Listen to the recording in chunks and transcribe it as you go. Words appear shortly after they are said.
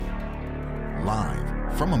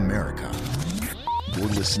Live from America, you're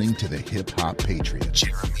listening to the Hip Hop Patriot,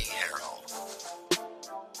 Jeremy Herrell.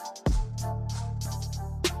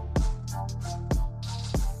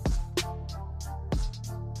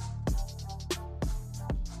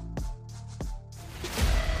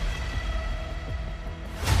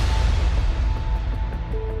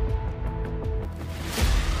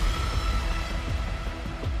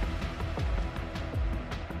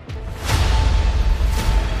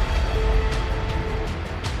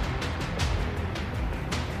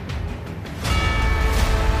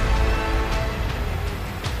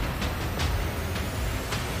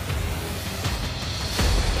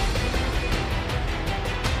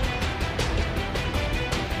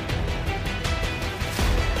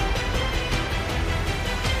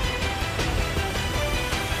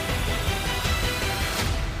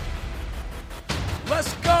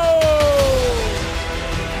 Let's go!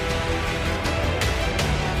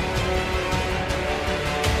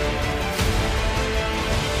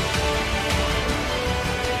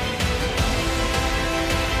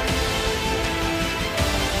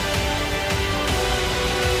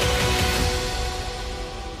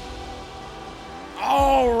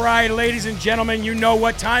 All right, ladies and gentlemen, you know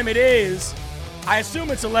what time it is. I assume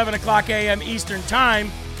it's 11 o'clock a.m. Eastern Time,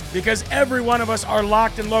 because every one of us are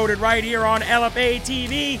locked and loaded right here on LFA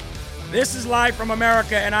TV. This is Live from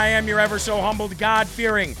America, and I am your ever so humbled,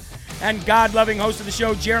 God-fearing, and God-loving host of the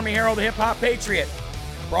show, Jeremy Herrell, the Hip Hop Patriot.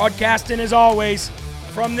 Broadcasting, as always,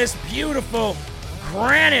 from this beautiful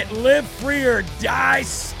granite, live free or die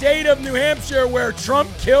state of New Hampshire, where Trump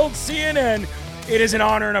killed CNN. It is an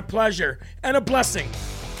honor and a pleasure and a blessing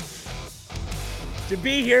to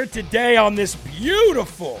be here today on this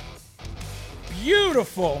beautiful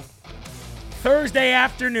Thursday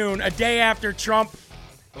afternoon, a day after Trump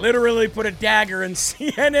literally put a dagger in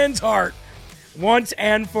CNN's heart once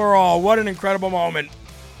and for all. What an incredible moment.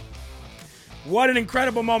 What an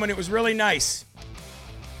incredible moment. It was really nice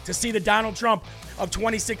to see the Donald Trump of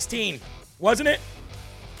 2016, wasn't it?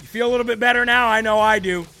 You feel a little bit better now? I know I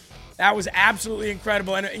do. That was absolutely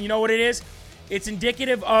incredible. And you know what it is? It's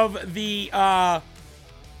indicative of the, the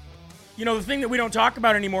thing that we don't talk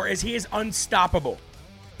about anymore is he is unstoppable.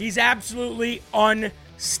 He's absolutely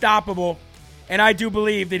unstoppable. And I do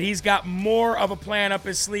believe that he's got more of a plan up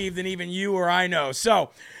his sleeve than even you or I know. So,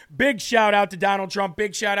 big shout out to Donald Trump.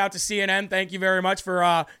 Big shout out to CNN. Thank you very much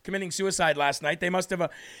for committing suicide last night. They must have,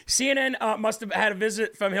 CNN must have had a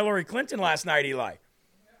visit from Hillary Clinton last night, Eli.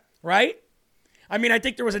 Right? I mean, I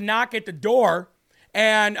think there was a knock at the door.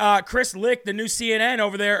 And Chris Lick, the new CNN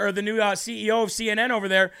over there, or the new CEO of CNN over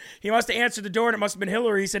there, he must have answered the door, and it must have been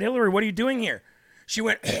Hillary. He said, "Hillary, what are you doing here?" She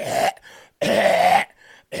went,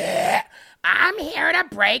 "I'm here to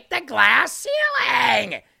break the glass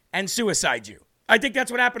ceiling," and suicide you. I think that's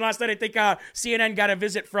what happened last night. I think CNN got a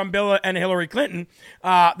visit from Bill and Hillary Clinton,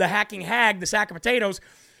 the hacking hag, the sack of potatoes,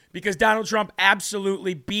 because Donald Trump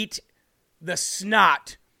absolutely beat the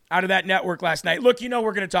snot out of that network last night. Look, you know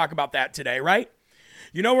we're going to talk about that today, right?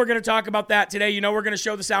 You know we're going to talk about that today. You know we're going to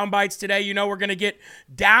show the sound bites today. You know we're going to get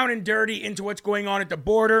down and dirty into what's going on at the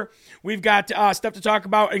border. We've got stuff to talk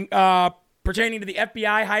about pertaining to the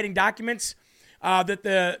FBI hiding documents that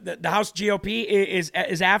the House GOP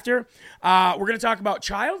is after. We're going to talk about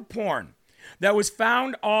child porn that was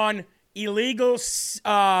found on illegal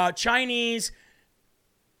Chinese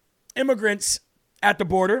immigrants at the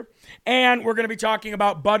border. And we're going to be talking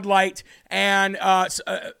about Bud Light and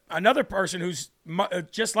another person who's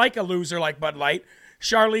just like a loser like Bud Light,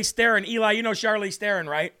 Charlize Theron. Eli, you know Charlize Theron,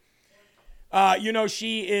 right?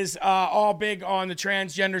 She is all big on the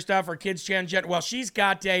transgender stuff, or kids transgender. Well, she's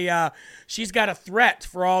got a threat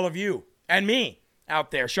for all of you and me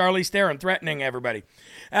out there. Charlize Theron threatening everybody.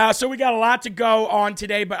 So we got a lot to go on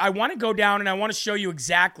today, but I want to go down and I want to show you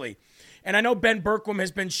exactly. And I know Ben Bergquam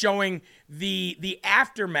has been showing the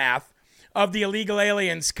aftermath of the illegal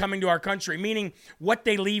aliens coming to our country, meaning what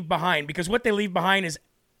they leave behind, because what they leave behind is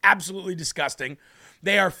absolutely disgusting.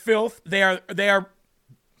 They are filth. They're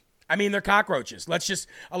cockroaches.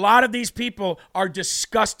 A lot of these people are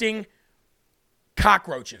disgusting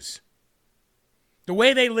cockroaches. The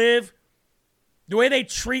way they live, the way they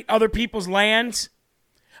treat other people's lands.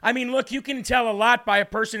 I mean, look, you can tell a lot by a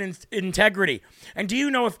person's integrity. And do you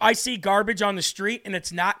know if I see garbage on the street and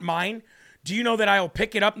it's not mine, do you know that I'll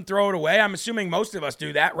pick it up and throw it away? I'm assuming most of us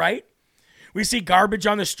do that, right? We see garbage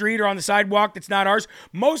on the street or on the sidewalk that's not ours.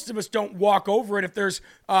 Most of us don't walk over it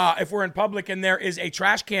if we're in public and there is a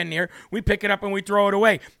trash can near. We pick it up and we throw it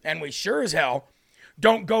away. And we sure as hell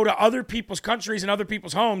don't go to other people's countries and other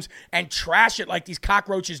people's homes and trash it like these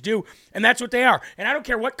cockroaches do. And that's what they are. And I don't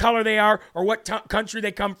care what color they are or what country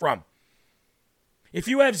they come from. If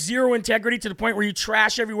you have zero integrity to the point where you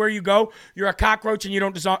trash everywhere you go, you're a cockroach and you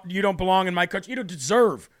don't belong in my country. You don't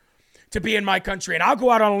deserve to be in my country. And I'll go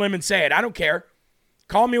out on a limb and say it. I don't care.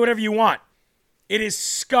 Call me whatever you want. It is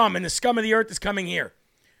scum, and the scum of the earth is coming here.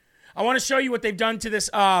 I want to show you what they've done to this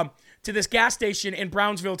gas station in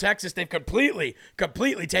Brownsville, Texas. They've completely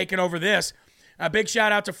taken over this. A big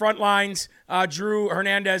shout out to Frontlines, Drew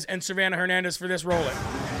Hernandez and Savannah Hernandez for this. Roll it.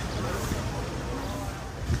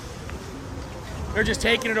 They're just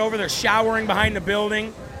taking it over. They're showering behind the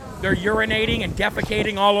building. They're urinating and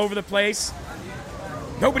defecating all over the place.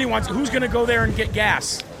 Nobody wants. Who's going to go there and get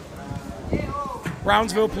gas?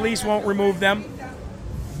 Brownsville police won't remove them.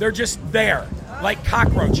 They're just there, like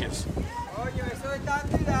cockroaches.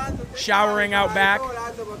 Showering out back.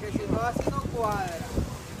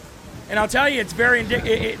 And I'll tell you, it's very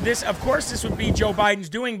this. Of course, this would be Joe Biden's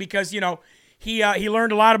doing because he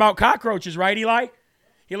learned a lot about cockroaches, right, Eli?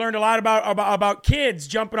 He learned a lot about kids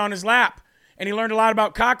jumping on his lap, and he learned a lot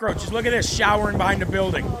about cockroaches. Look at this, showering behind the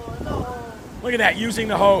building. Look at that, using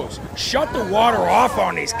the hose. Shut the water off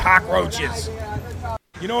on these cockroaches.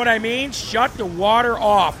 You know what I mean? Shut the water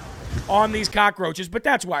off on these cockroaches, but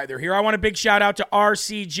that's why they're here. I want a big shout out to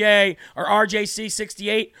RCJ or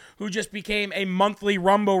RJC68, who just became a monthly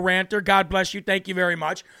Rumbo ranter. God bless you. Thank you very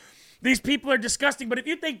much. These people are disgusting, but if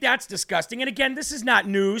you think that's disgusting, and again, this is not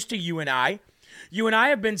news to you and I. You and I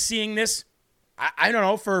have been seeing this, I don't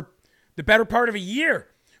know, for the better part of a year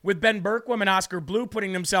with Ben Berkwam and Oscar Blue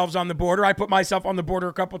putting themselves on the border. I put myself on the border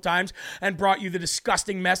a couple times and brought you the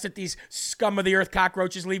disgusting mess that these scum of the earth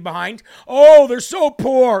cockroaches leave behind. Oh, they're so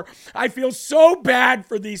poor. I feel so bad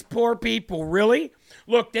for these poor people. Really?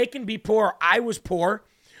 Look, they can be poor. I was poor.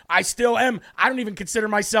 I still am. I don't even consider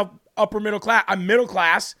myself upper middle class. I'm middle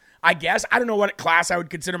class, I guess. I don't know what class I would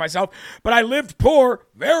consider myself, but I lived poor,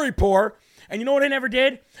 very poor. And you know what I never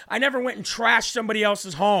did? I never went and trashed somebody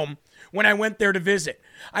else's home when I went there to visit.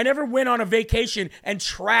 I never went on a vacation and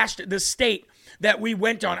trashed the state that we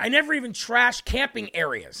went on. I never even trashed camping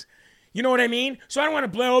areas. You know what I mean? So I don't want to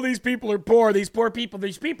blame, oh, these people are poor, these poor people.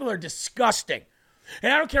 These people are disgusting.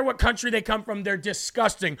 And I don't care what country they come from, they're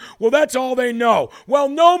disgusting. Well, that's all they know. Well,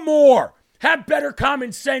 no more. Have better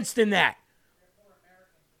common sense than that.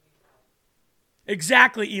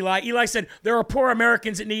 Exactly, Eli. Eli said there are poor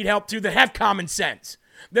Americans that need help too, that have common sense,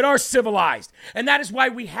 that are civilized. And that is why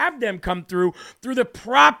we have them come through the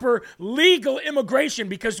proper legal immigration,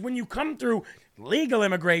 because when you come through legal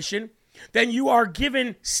immigration, then you are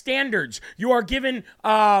given standards. You are given,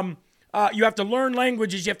 you have to learn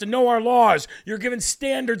languages. You have to know our laws. You're given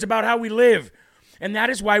standards about how we live. And that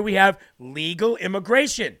is why we have legal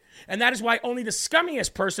immigration. And that is why only the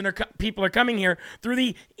scummiest people are coming here through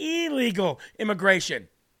the illegal immigration.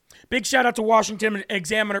 Big shout out to Washington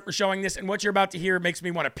Examiner for showing this. And what you're about to hear makes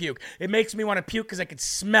me want to puke. It makes me want to puke because I could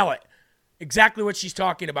smell it. Exactly what she's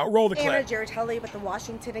talking about. Roll the clip. Anna Giaritelli with the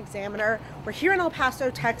Washington Examiner. We're here in El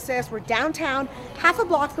Paso, Texas. We're downtown, half a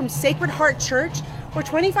block from Sacred Heart Church, where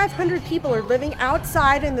 2,500 people are living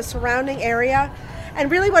outside in the surrounding area.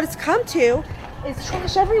 And really what it's come to is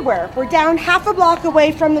trash everywhere. We're down half a block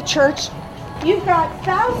away from the church. You've got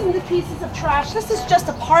thousands of pieces of trash. This is just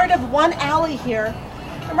a part of one alley here.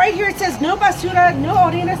 And right here it says no basura, no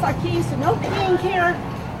orinas aquí, so no peeing here,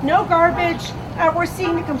 no garbage. We're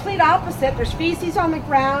seeing the complete opposite. There's feces on the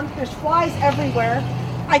ground. There's flies everywhere.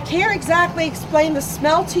 I can't exactly explain the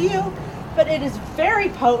smell to you, but it is very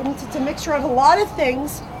potent. It's a mixture of a lot of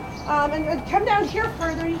things. And come down here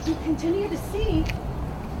further, you can continue to see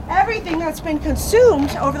everything that's been consumed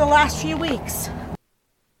over the last few weeks.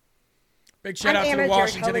 Big shout out to the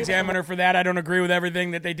Washington Examiner for that. I don't agree with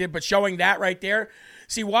everything that they did, but showing that right there.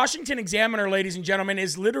 See, Washington Examiner, ladies and gentlemen,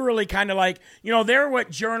 is literally kind of like, they're what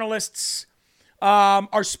journalists are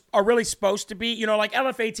really supposed to be. Like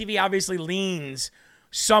LFA TV obviously leans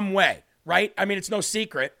some way, right? I mean, it's no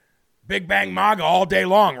secret. Big Bang MAGA all day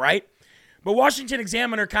long, right? But Washington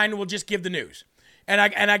Examiner kind of will just give the news. And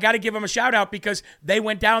I got to give them a shout out because they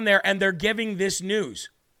went down there and they're giving this news.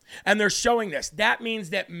 And they're showing this. That means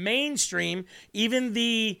that mainstream, even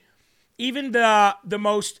the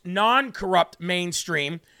most non-corrupt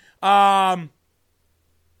mainstream, and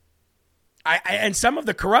some of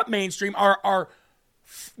the corrupt mainstream are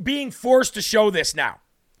being forced to show this now.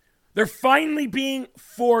 They're finally being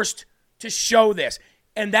forced to show this.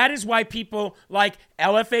 And that is why people like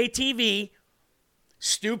LFA TV,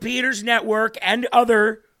 Stu Peters Network, and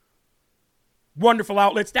other wonderful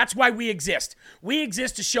outlets, that's why we exist. We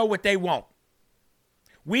exist to show what they won't.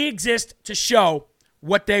 We exist to show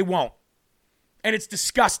what they won't. And it's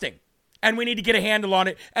disgusting. And we need to get a handle on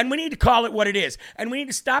it. And we need to call it what it is. And we need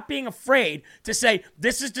to stop being afraid to say,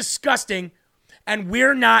 this is disgusting. and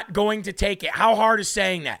we're not going to take it. How hard is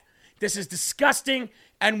saying that? This is disgusting,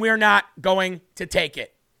 and we're not going to take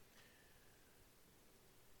it.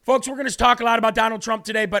 Folks, we're going to talk a lot about Donald Trump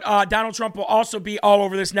today, but Donald Trump will also be all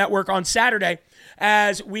over this network on Saturday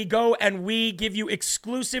as we go and we give you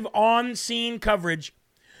exclusive on-scene coverage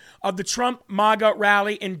of the Trump MAGA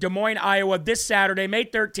rally in Des Moines, Iowa this Saturday, May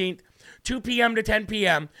 13th, 2 p.m. to 10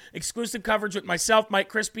 p.m. Exclusive coverage with myself, Mike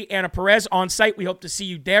Crispy, Anna Perez on site. We hope to see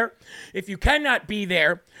you there. If you cannot be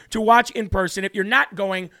there to watch in person, if you're not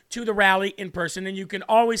going to the rally in person, then you can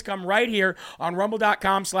always come right here on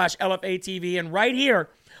rumble.com/LFATV. And right here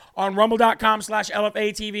on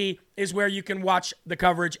rumble.com/LFATV is where you can watch the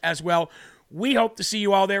coverage as well. We hope to see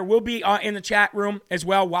you all there. We'll be in the chat room as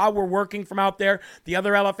well while we're working from out there. The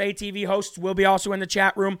other LFA TV hosts will be also in the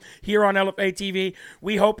chat room here on LFA TV.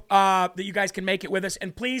 We hope that you guys can make it with us.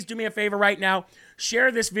 And please do me a favor right now.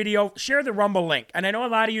 Share this video. Share the Rumble link. And I know a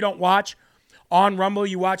lot of you don't watch on Rumble.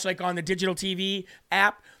 You watch like on the digital TV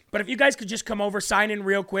app. But if you guys could just come over, sign in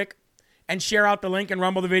real quick, and share out the link and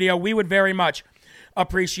Rumble the video, we would very much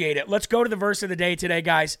appreciate it. Let's go to the verse of the day today,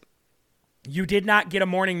 guys. You did not get a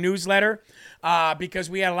morning newsletter because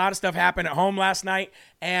we had a lot of stuff happen at home last night.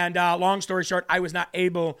 And long story short, I was not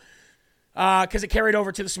able, because it carried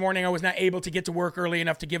over to this morning, I was not able to get to work early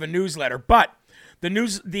enough to give a newsletter. But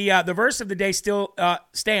the verse of the day still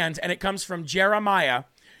stands, and it comes from Jeremiah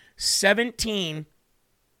 17,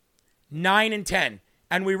 9 and 10.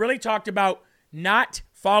 And we really talked about not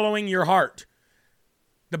following your heart.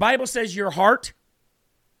 The Bible says your heart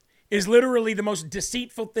is literally the most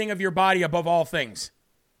deceitful thing of your body above all things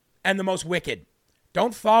and the most wicked.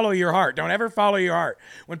 Don't follow your heart. Don't ever follow your heart.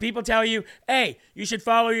 When people tell you, hey, you should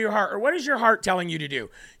follow your heart, or what is your heart telling you to do?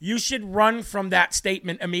 You should run from that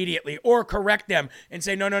statement immediately or correct them and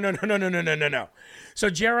say, no. So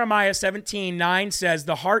Jeremiah 17:9 says,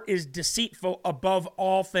 the heart is deceitful above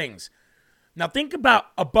all things. Now think about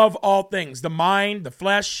above all things, the mind, the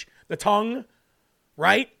flesh, the tongue,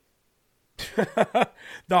 right? The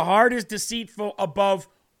heart is deceitful above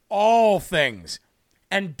all things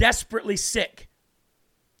and desperately sick.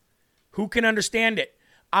 Who can understand it?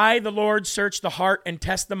 I, the Lord, search the heart and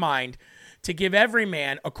test the mind to give every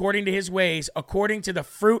man according to his ways, according to the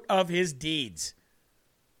fruit of his deeds.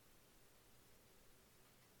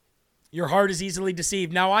 Your heart is easily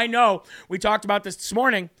deceived. Now, I know we talked about this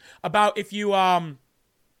morning about if you,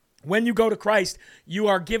 when you go to Christ, you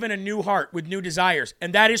are given a new heart with new desires.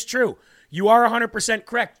 And that is true. You are 100%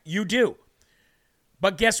 correct. You do.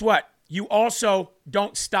 But guess what? You also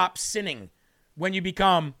don't stop sinning when you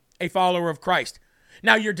become a follower of Christ.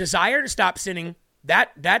 Now, your desire to stop sinning,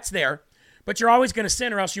 that's there, but you're always going to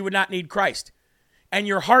sin or else you would not need Christ. And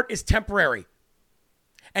your heart is temporary.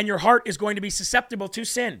 And your heart is going to be susceptible to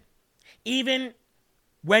sin. Even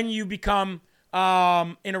when you become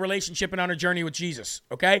in a relationship and on a journey with Jesus,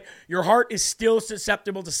 okay? Your heart is still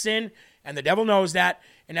susceptible to sin, and the devil knows that,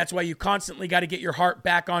 and that's why you constantly got to get your heart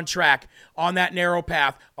back on track on that narrow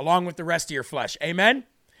path along with the rest of your flesh. Amen?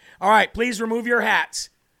 All right, please remove your hats,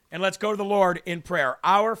 and let's go to the Lord in prayer.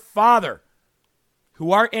 Our Father,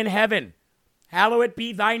 who art in heaven, hallowed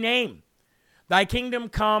be thy name. Thy kingdom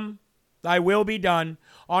come, thy will be done,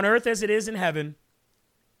 on earth as it is in heaven.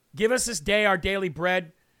 Give us this day our daily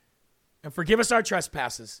bread, and forgive us our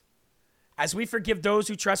trespasses, as we forgive those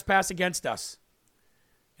who trespass against us.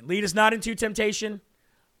 And lead us not into temptation,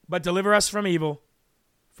 but deliver us from evil.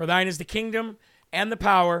 For thine is the kingdom, and the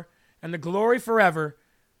power, and the glory forever.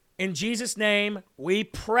 In Jesus' name we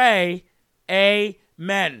pray,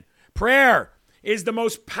 amen. Prayer is the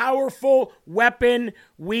most powerful weapon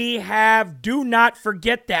we have. Do not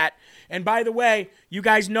forget that. And by the way, you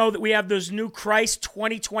guys know that we have those new Christ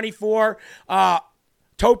 2024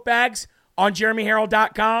 tote bags on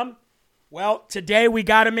JeremyHerald.com. Well, today we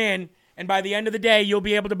got them in, and by the end of the day, you'll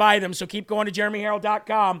be able to buy them. So keep going to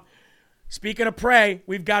JeremyHerald.com. Speaking of pray,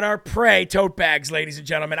 we've got our pray tote bags, ladies and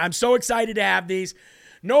gentlemen. I'm so excited to have these.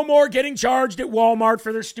 No more getting charged at Walmart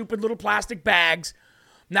for their stupid little plastic bags.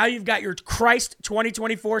 Now you've got your Christ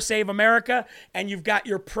 2024 Save America, and you've got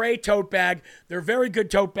your Pray tote bag. They're very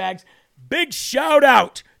good tote bags. Big shout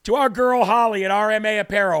out to our girl Holly at RMA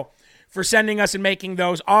Apparel for sending us and making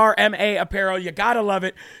those. RMA Apparel, you gotta love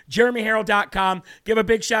it. JeremyHerald.com. Give a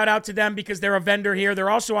big shout out to them because they're a vendor here. They're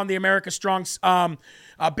also on the America Strong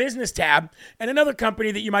business tab. And another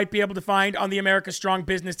company that you might be able to find on the America Strong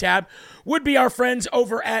business tab would be our friends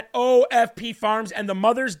over at OFP Farms. And the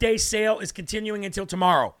Mother's Day sale is continuing until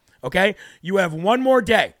tomorrow. Okay? You have one more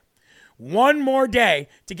day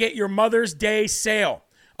to get your Mother's Day sale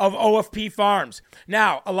of OFP Farms.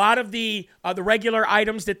 Now, a lot of the regular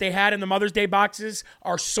items that they had in the Mother's Day boxes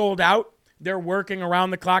are sold out. They're working around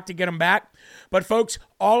the clock to get them back. But folks,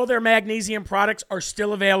 all of their magnesium products are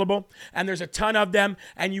still available, and there's a ton of them,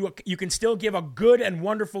 and you can still give a good and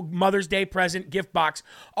wonderful Mother's Day present gift box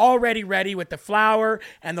already ready with the flower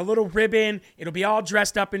and the little ribbon. It'll be all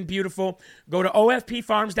dressed up and beautiful. Go to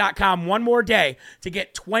ofpfarms.com one more day to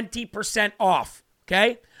get 20% off,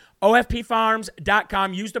 okay?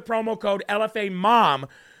 ofpfarms.com. Use the promo code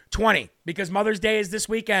LFAMOM20 because Mother's Day is this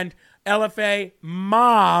weekend. LFA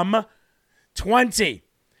Mom 20.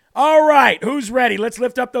 All right, who's ready? Let's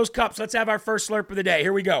lift up those cups. Let's have our first slurp of the day.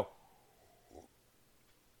 Here we go.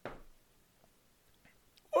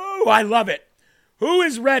 Oh, I love it. Who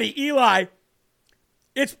is ready? Eli,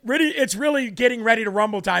 it's really getting ready to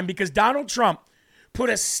rumble time because Donald Trump put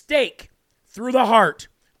a stake through the heart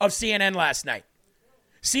of CNN last night.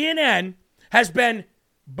 CNN has been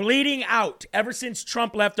bleeding out ever since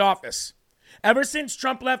Trump left office. Ever since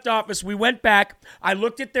Trump left office, we went back. I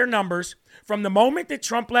looked at their numbers. From the moment that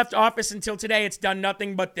Trump left office until today, it's done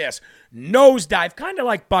nothing but this. Nosedive, kind of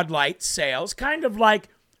like Bud Light sales, kind of like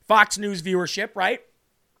Fox News viewership, right?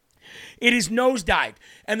 It is nosedived.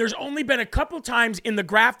 And there's only been a couple times in the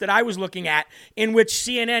graph that I was looking at in which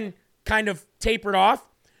CNN kind of tapered off,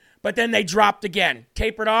 but then they dropped again.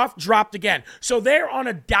 Tapered off, dropped again. So they're on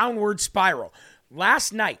a downward spiral.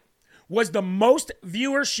 Last night was the most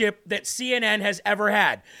viewership that CNN has ever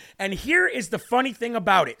had. And here is the funny thing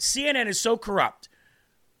about it. CNN is so corrupt.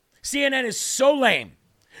 CNN is so lame.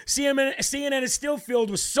 CNN is still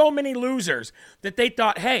filled with so many losers that they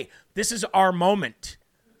thought, hey, this is our moment.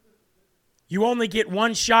 You only get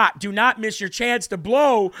one shot. Do not miss your chance to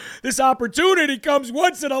blow. This opportunity comes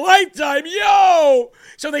once in a lifetime. Yo!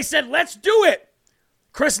 So they said, let's do it.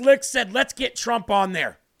 Chris Lick said, let's get Trump on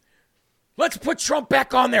there. Let's put Trump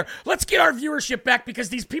back on there. Let's get our viewership back because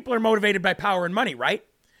these people are motivated by power and money, right?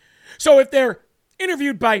 So if they're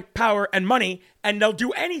interviewed by power and money, and they'll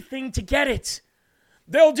do anything to get it.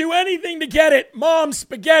 They'll do anything to get it. Mom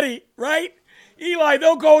spaghetti, right? Eli,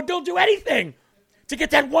 they'll do anything to get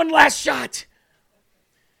that one last shot.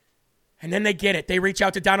 And then they get it. They reach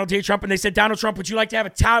out to Donald J. Trump and they said, Donald Trump, would you like to have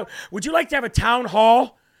a town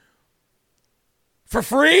hall for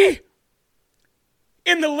free?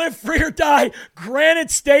 In the live free or die Granite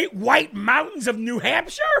State White Mountains of New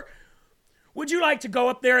Hampshire? Would you like to go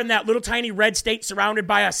up there in that little tiny red state surrounded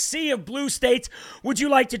by a sea of blue states? Would you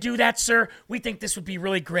like to do that, sir? We think this would be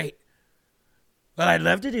really great. Well, I'd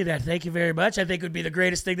love to do that. Thank you very much. I think it would be the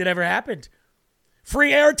greatest thing that ever happened.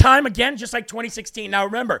 Free airtime again, just like 2016. Now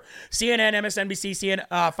remember, CNN,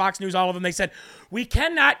 MSNBC, Fox News, all of them, they said, we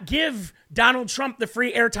cannot give Donald Trump the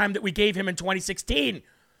free airtime that we gave him in 2016.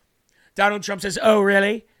 Donald Trump says, oh,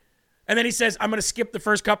 really? And then he says, I'm going to skip the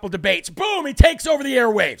first couple debates. Boom, he takes over the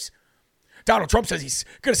airwaves. Donald Trump says he's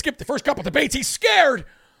going to skip the first couple debates. He's scared.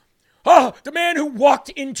 Oh, the man who walked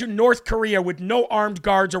into North Korea with no armed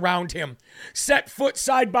guards around him, set foot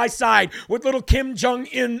side by side with little Kim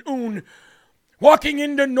Jong-un, walking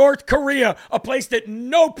into North Korea, a place that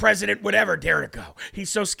no president would ever dare to go. He's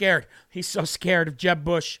so scared. He's so scared of Jeb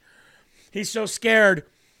Bush. He's so scared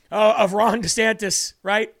of Ron DeSantis,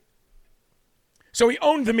 right? So he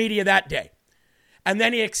owned the media that day. And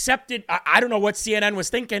then he accepted, I don't know what CNN was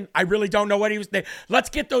thinking. I really don't know what he was thinking. Let's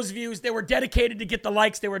get those views. They were dedicated to get the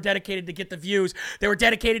likes. They were dedicated to get the views. They were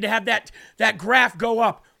dedicated to have that graph go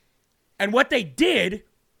up. And what they did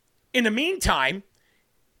in the meantime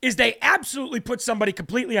is they absolutely put somebody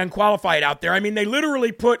completely unqualified out there. I mean, they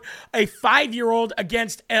literally put a 5-year-old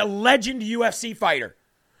against a legend UFC fighter.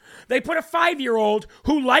 They put a 5-year-old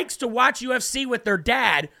who likes to watch UFC with their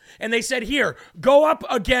dad, and they said, here, go up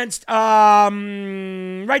against,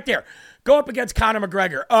 right there, go up against Conor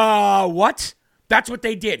McGregor. What? That's what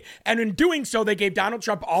they did. And in doing so, they gave Donald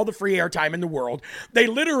Trump all the free airtime in the world. They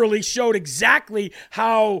literally showed exactly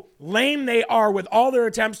how lame they are with all their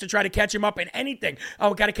attempts to try to catch him up in anything. Oh,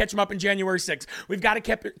 we've got to catch him up in January 6th. We've got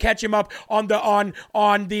to catch him up on the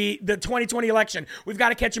 2020 election. We've got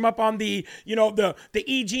to catch him up on the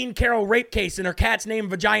E. Jean Carroll rape case and her cat's name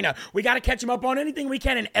Vagina. We got to catch him up on anything we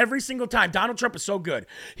can, and every single time. Donald Trump is so good.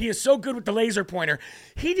 He is so good with the laser pointer.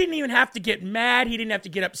 He didn't even have to get mad. He didn't have to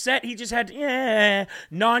get upset. He just had to,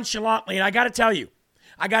 nonchalantly. And I got to tell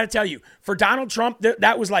you, for Donald Trump,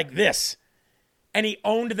 that was like this. And he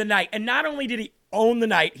owned the night. And not only did he own the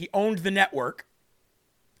night, he owned the network.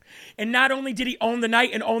 And not only did he own the night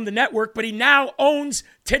and own the network, but he now owns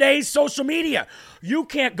today's social media. You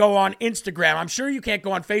can't go on Instagram. I'm sure you can't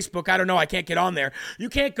go on Facebook. I don't know. I can't get on there. You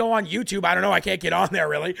can't go on YouTube. I don't know. I can't get on there,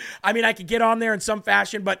 really. I mean, I could get on there in some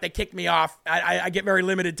fashion, but they kick me off. I get very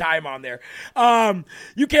limited time on there.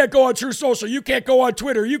 You can't go on True Social. You can't go on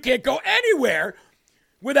Twitter. You can't go anywhere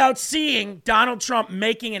without seeing Donald Trump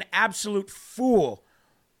making an absolute fool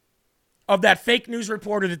of that fake news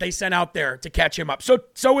reporter that they sent out there to catch him up.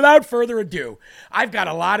 So without further ado, I've got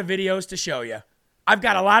a lot of videos to show you.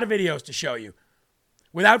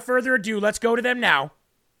 Without further ado, let's go to them now,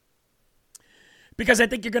 because I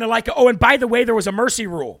think you're going to like it. Oh, and by the way, there was a mercy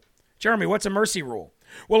rule. Jeremy, what's a mercy rule?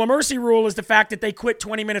 Well, a mercy rule is the fact that they quit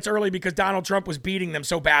 20 minutes early because Donald Trump was beating them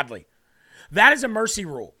so badly. That is a mercy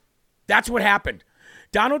rule. That's what happened.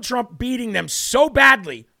 Donald Trump beating them so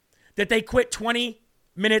badly that they quit 20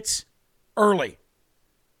 minutes early.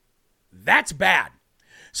 That's bad.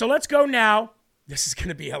 So let's go now. This is going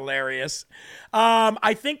to be hilarious.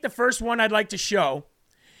 I think the first one I'd like to show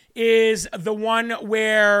is the one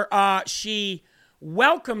where she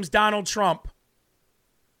welcomes Donald Trump.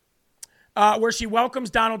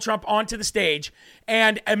 Onto the stage.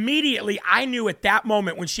 And immediately, I knew at that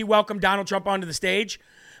moment when she welcomed Donald Trump onto the stage,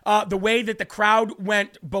 the way that the crowd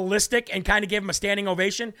went ballistic and kind of gave him a standing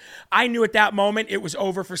ovation, I knew at that moment it was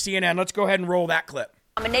over for CNN. Let's go ahead and roll that clip.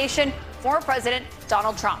 Nomination, former President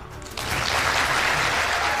Donald Trump.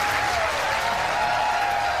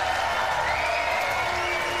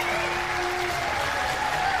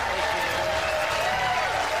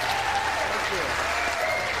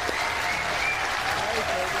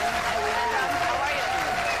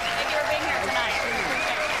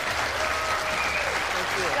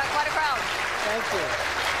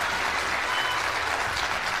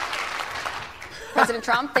 President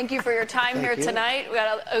Trump, thank you for your time here tonight. We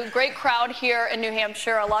got a great crowd here in New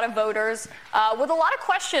Hampshire, a lot of voters with a lot of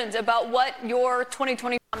questions about what your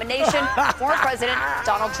 2020 nomination, former President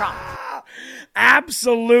Donald Trump.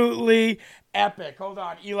 Absolutely epic. Hold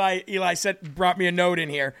on. Eli brought me a note in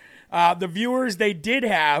here. The viewers they did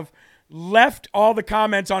have left all the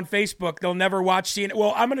comments on Facebook. They'll never watch CNN.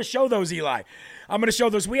 Well, I'm going to show those, Eli. I'm going to show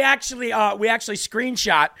those. We actually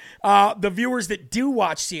screenshot the viewers that do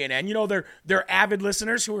watch CNN. You know, they're avid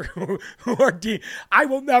listeners who are I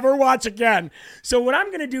will never watch again. So what I'm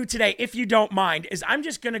going to do today, if you don't mind, is I'm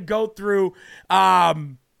just going to go through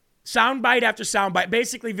soundbite after soundbite,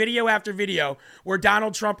 basically video after video, where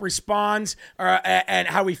Donald Trump responds and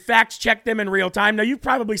how he fact checked them in real time. Now, you've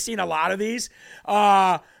probably seen a lot of these.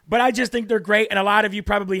 But I just think they're great, and a lot of you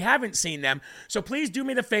probably haven't seen them. So please do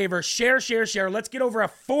me the favor, share. Let's get over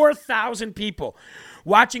 4,000 people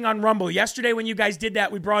watching on Rumble. Yesterday when you guys did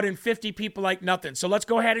that, we brought in 50 people like nothing. So let's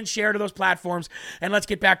go ahead and share to those platforms, and let's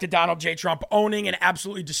get back to Donald J. Trump owning and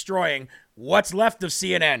absolutely destroying what's left of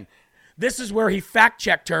CNN. This is where he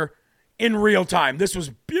fact-checked her in real time. This was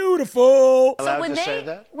beautiful. So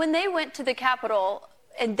when they went to the Capitol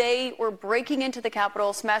and they were breaking into the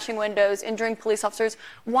Capitol, smashing windows, injuring police officers,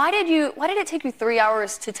 why did it take you 3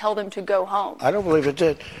 hours to tell them to go home? I don't believe it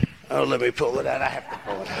did. Oh, let me pull it out. I have to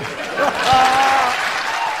pull it out.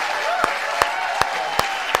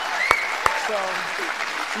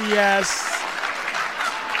 Yes.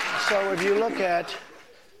 So if you look at,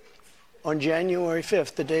 on January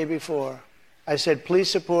 5th, the day before, I said, please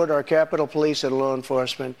support our Capitol Police and law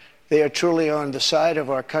enforcement. They are truly on the side of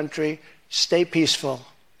our country. Stay peaceful.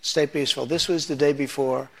 Stay peaceful. This was the day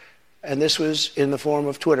before, and this was in the form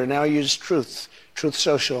of Twitter. Now I use Truth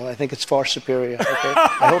Social. I think it's far superior. Okay?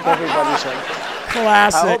 I hope everybody's on.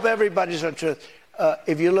 Classic. I hope everybody's on Truth.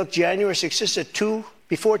 If you look, January 6th, this is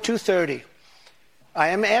before 2:30. I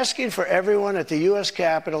am asking for everyone at the U.S.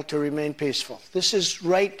 Capitol to remain peaceful. This is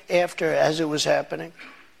right after, as it was happening.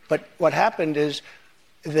 But what happened is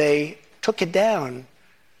they took it down.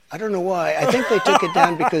 I don't know why. I think they took it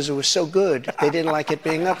down because it was so good. They didn't like it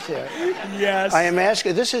being up there. Yes. I am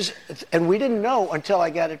asking, and we didn't know until I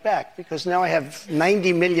got it back, because now I have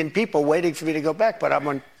 90 million people waiting for me to go back, but I'm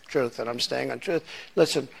on Truth, and I'm staying on Truth.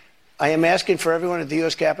 Listen, I am asking for everyone at the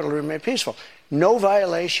U.S. Capitol to remain peaceful. No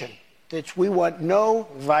violation. We want no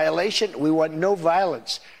violation. We want no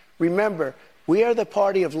violence. Remember, we are the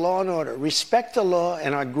party of law and order. Respect the law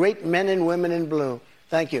and our great men and women in blue.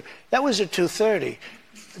 Thank you. That was at 2:30.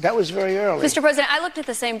 That was very early. Mr. President, I looked at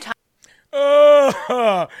the same time.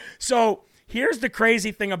 So here's the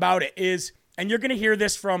crazy thing about it is, and you're going to hear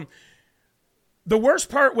this from the worst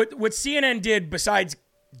part, what CNN did besides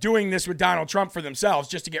doing this with Donald Trump for themselves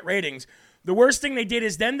just to get ratings, the worst thing they did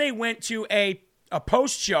is then they went to a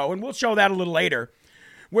post show, and we'll show that a little later,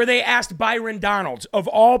 where they asked Byron Donalds, of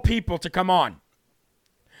all people, to come on.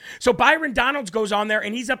 So Byron Donalds goes on there,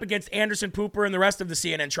 and he's up against Anderson Cooper and the rest of the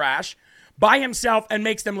CNN trash. by himself and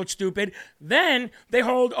makes them look stupid. Then they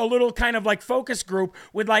hold a little kind of like focus group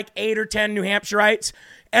with like 8 or 10 New Hampshireites,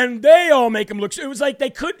 and they all make him look. It was like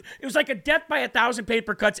it was like a death by 1,000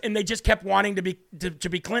 paper cuts, and they just kept wanting to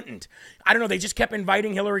be Clinton. I don't know. They just kept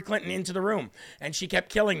inviting Hillary Clinton into the room, and she kept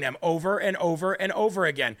killing them over and over and over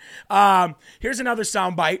again. Here's another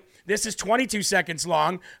soundbite. This is 22 seconds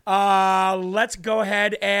long. Let's go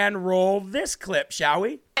ahead and roll this clip, shall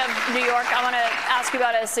we? New York, I want to ask you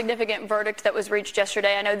about a significant verdict that was reached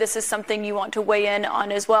yesterday. I know this is something you want to weigh in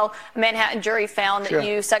on as well. A Manhattan jury found that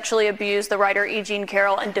you sexually abused the writer E. Jean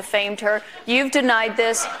Carroll and defamed her. You've denied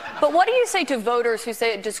this, but what do you say to voters who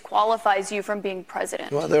say it disqualifies you from being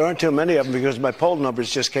president? Well, there aren't too many of them because my poll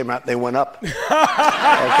numbers just came out. They went up. Okay.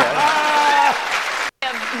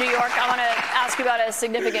 New York, I want to ask you about a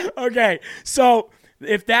significant... Okay, so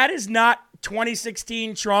if that is not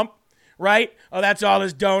 2016 Trump, right? Oh, that's all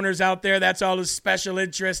his donors out there. That's all his special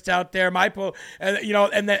interests out there. My poll,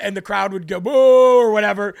 and the crowd would go boo or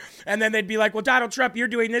whatever, and then they'd be like, "Well, Donald Trump, you're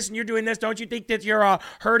doing this and you're doing this. Don't you think that you're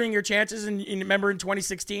hurting your chances?" And remember, in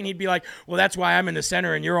 2016, he'd be like, "Well, that's why I'm in the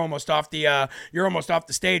center, and you're almost off the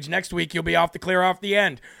stage. Next week, you'll be clear off the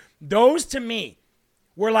end." Those to me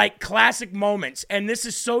were like classic moments, and this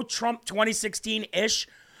is so Trump 2016-ish,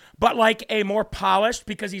 but like a more polished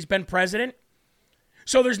because he's been president.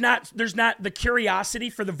 So there's not the curiosity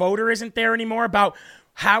for the voter isn't there anymore about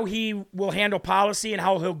how he will handle policy and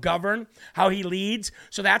how he'll govern, how he leads.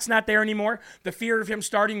 So that's not there anymore. The fear of him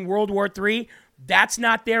starting World War III, that's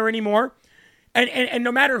not there anymore. And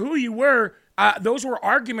no matter who you were, those were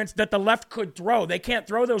arguments that the left could throw. They can't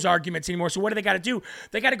throw those arguments anymore. So what do they got to do?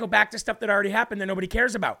 They got to go back to stuff that already happened that nobody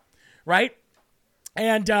cares about, right?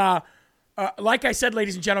 And like I said,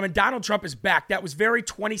 ladies and gentlemen, Donald Trump is back. That was very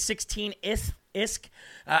 2016-esque,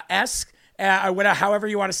 however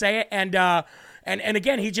you want to say it. And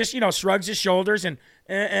again, he just, shrugs his shoulders and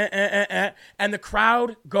the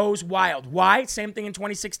crowd goes wild. Why? Same thing in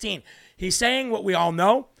 2016. He's saying what we all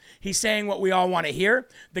know. He's saying what we all want to hear.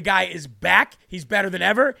 The guy is back. He's better than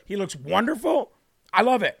ever. He looks wonderful. I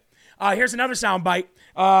love it. Here's another soundbite.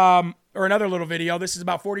 Or another little video. This is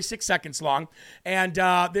about 46 seconds long. And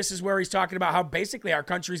this is where he's talking about how basically our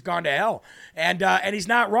country's gone to hell. And he's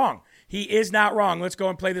not wrong. He is not wrong. Let's go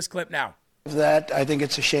and play this clip now. That I think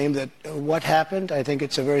it's a shame that what happened. I think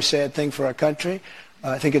it's a very sad thing for our country.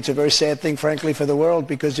 I think it's a very sad thing, frankly, for the world,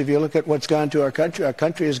 because if you look at what's gone to our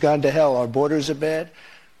country has gone to hell. Our borders are bad.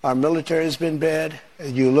 Our military has been bad.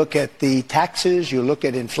 You look at the taxes. You look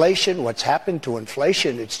at inflation. What's happened to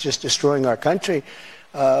inflation? It's just destroying our country.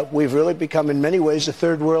 We've really become, in many ways, a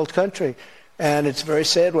third world country. And it's very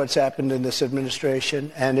sad what's happened in this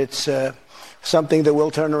administration. And it's something that will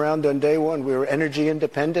turn around on day one. We were energy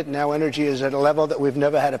independent. Now energy is at a level that we've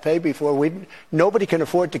never had to pay before. Nobody can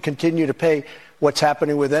afford to continue to pay what's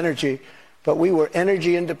happening with energy. But we were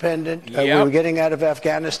energy independent. Yep. We were getting out of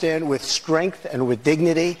Afghanistan with strength and with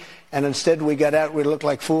dignity. And instead we got out, we looked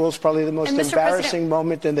like fools, probably the most embarrassing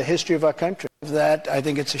moment in the history of our country. That I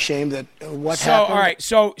think it's a shame that what happened. All right,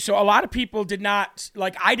 so a lot of people did not,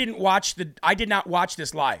 I did not watch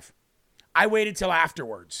this live. I waited till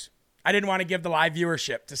afterwards. I didn't want to give the live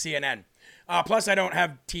viewership to CNN. Plus, I don't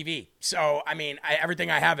have TV. So,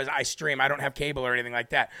 everything I have is I stream. I don't have cable or anything like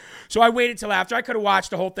that. So I waited till after. I could have watched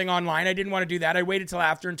the whole thing online. I didn't want to do that. I waited till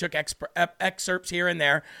after and took excerpts here and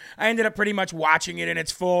there. I ended up pretty much watching it in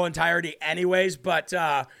its full entirety anyways. But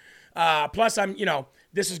plus,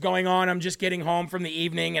 this is going on. I'm just getting home from the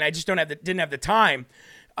evening, and I just didn't have the time.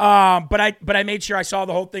 But I made sure I saw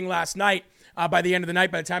the whole thing last night. By the end of the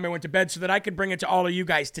night, by the time I went to bed, so that I could bring it to all of you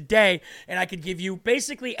guys today, and I could give you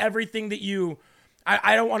basically everything that you.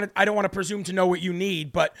 I don't want to presume to know what you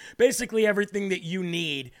need, but basically everything that you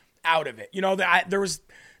need out of it.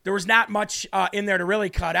 There was not much in there to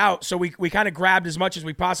really cut out, so we kind of grabbed as much as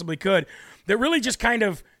we possibly could. That really just kind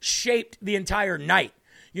of shaped the entire night.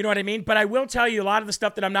 You know what I mean? But I will tell you a lot of the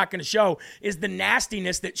stuff that I'm not going to show is the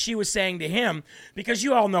nastiness that she was saying to him, because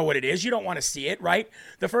you all know what it is. You don't want to see it, right?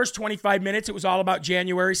 The first 25 minutes, it was all about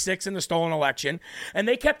January 6th and the stolen election. And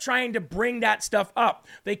they kept trying to bring that stuff up.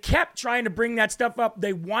 They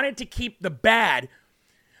wanted to keep the bad.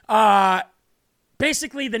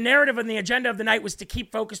 Basically, the narrative and the agenda of the night was to keep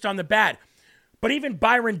focused on the bad. But even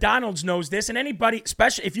Byron Donalds knows this, and anybody,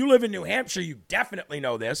 especially if you live in New Hampshire, you definitely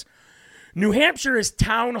know this. New Hampshire is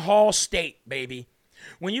town hall state, baby.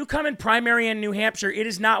 When you come in primary in New Hampshire, it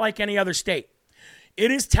is not like any other state.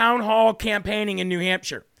 It is town hall campaigning in New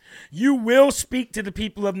Hampshire. You will speak to the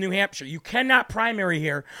people of New Hampshire. You cannot primary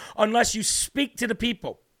here unless you speak to the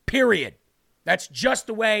people, period. That's just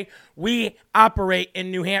the way we operate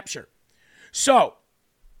in New Hampshire. So,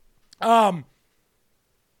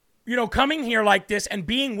 coming here like this and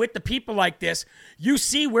being with the people like this, you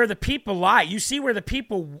see where the people lie. You see where the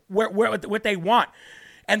people, what they want.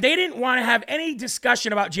 And they didn't want to have any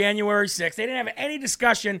discussion about January 6th. They didn't have any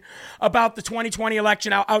discussion about the 2020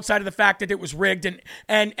 election outside of the fact that it was rigged.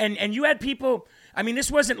 And you had people, I mean, this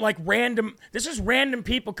wasn't like random. This is random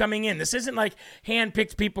people coming in. This isn't like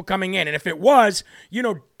hand-picked people coming in. And if it was,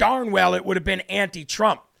 darn well it would have been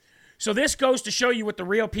anti-Trump. So this goes to show you what the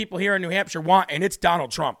real people here in New Hampshire want, and it's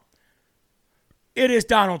Donald Trump. It is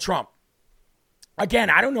Donald Trump. Again,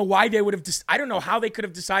 I don't know why they would have, I don't know how they could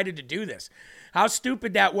have decided to do this. How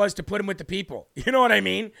stupid that was to put him with the people. You know what I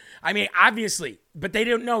mean? I mean, obviously, but they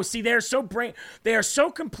didn't know. See, they are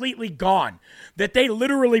so completely gone that they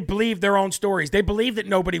literally believe their own stories. They believe that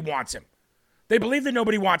nobody wants him. They believe that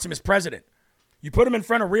nobody wants him as president. You put him in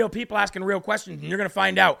front of real people asking real questions, and you're going to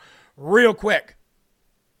find out real quick.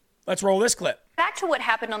 Let's roll this clip. Back to what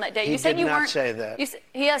happened on that day. He you said did you not weren't. say that.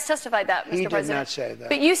 He has testified that, Mr. President. He did not say that.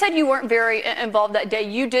 But you said you weren't very involved that day.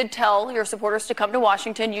 You did tell your supporters to come to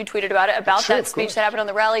Washington. You tweeted about it, about Sure, that speech that happened on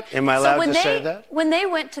the rally. Am I allowed to say that? When they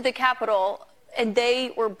went to the Capitol and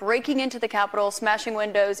they were breaking into the Capitol, smashing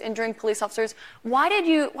windows, injuring police officers, why did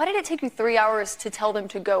it take you 3 hours to tell them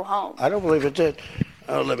to go home? I don't believe it did.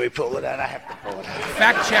 Oh, let me pull it out. I have to pull it out.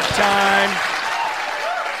 Fact check time.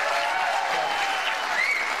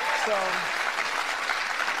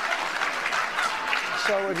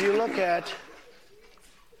 So if you look at,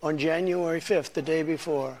 on January 5th, the day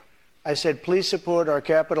before, I said, please support our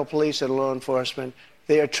Capitol Police and law enforcement.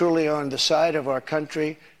 They are truly on the side of our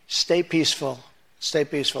country. Stay peaceful. Stay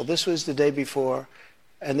peaceful. This was the day before,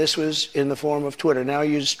 and this was in the form of Twitter. Now I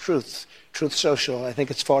use Truth Social. I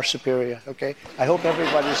think it's far superior, okay? I hope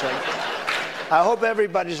everybody's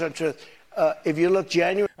on Truth. If you look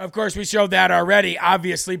January... Of course, we showed that already,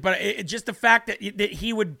 obviously, but just the fact that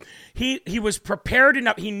he was prepared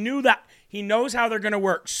enough. He knew that. He knows how they're going to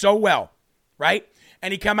work so well, right?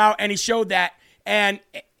 And he come out and he showed that, and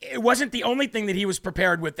it wasn't the only thing that he was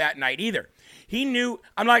prepared with that night either. He knew,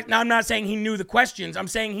 I'm not saying he knew the questions. I'm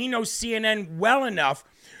saying he knows CNN well enough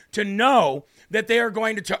to know that they are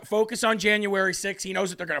going to focus on January 6th. He knows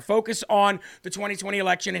that they're going to focus on the 2020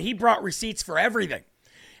 election, and he brought receipts for everything.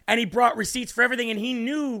 And he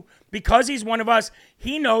knew, because he's one of us,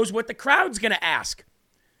 he knows what the crowd's going to ask.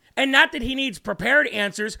 And not that he needs prepared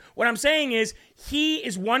answers. What I'm saying is he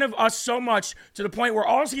is one of us so much to the point where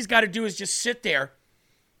all he's got to do is just sit there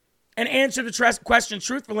and answer the questions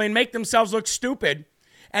truthfully and make themselves look stupid.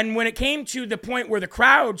 And when it came to the point where the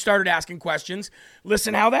crowd started asking questions,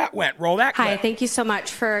 listen how that went. Roll that clip. Hi, thank you so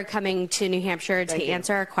much for coming to New Hampshire to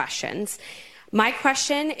answer our questions. My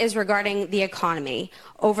question is regarding the economy.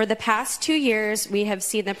 Over the past 2 years, we have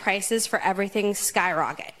seen the prices for everything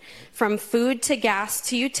skyrocket. From food to gas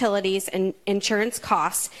to utilities and insurance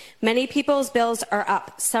costs, many people's bills are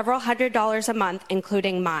up several $100s a month,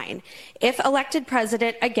 including mine. If elected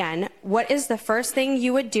president again, what is the first thing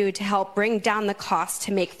you would do to help bring down the cost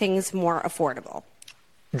to make things more affordable?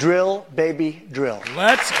 Drill, baby, drill.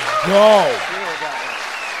 Let's go.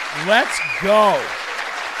 Let's go.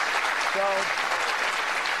 So,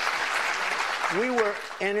 we were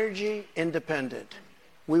energy independent.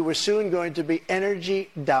 We were soon going to be energy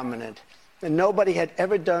dominant. And nobody had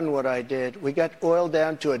ever done what I did. We got oil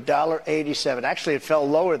down to $1.87. Actually, it fell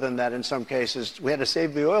lower than that in some cases. We had to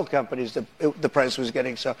save the oil companies. The price was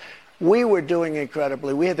getting so. We were doing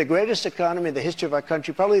incredibly. We had the greatest economy in the history of our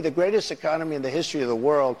country, probably the greatest economy in the history of the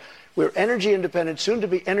world. We were energy independent, soon to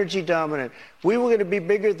be energy dominant. We were going to be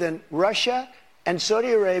bigger than Russia and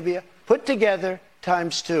Saudi Arabia put together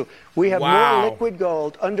 ×2. We have more liquid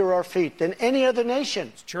gold under our feet than any other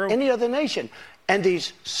nation. It's true. Any other nation. And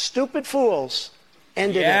these stupid fools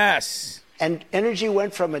ended it. And energy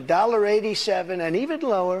went from $1.87 and even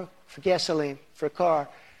lower for gasoline, for a car.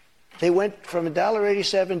 They went from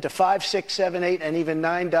 $1.87 to $5, $6, $7, $8, and even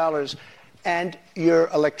 $9. And your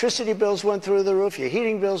electricity bills went through the roof. Your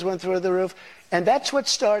heating bills went through the roof. And that's what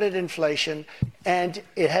started inflation, and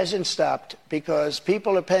it hasn't stopped because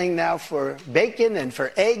people are paying now for bacon and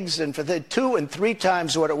for eggs and for the 2 and 3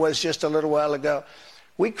 times what it was just a little while ago.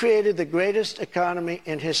 We created the greatest economy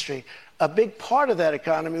in history. A big part of that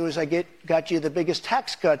economy was got you the biggest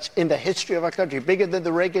tax cuts in the history of our country, bigger than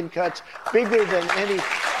the Reagan cuts, bigger than anything.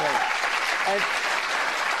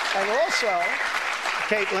 And also,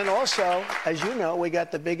 Caitlin, as you know, we got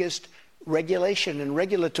the biggest regulation and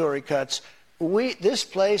regulatory cuts. This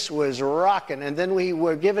place was rocking, and then we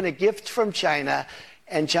were given a gift from China,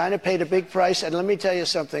 and China paid a big price. And let me tell you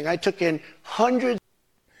something. I took in hundreds.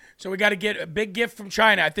 So we got to get a big gift from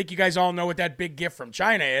China. I think you guys all know what that big gift from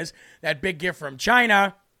China is. That big gift from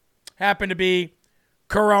China happened to be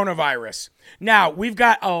coronavirus. Now, we've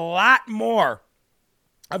got a lot more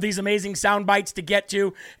of these amazing sound bites to get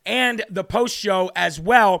to and the post show as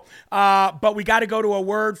well. But we got to go to a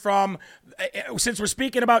word from, since we're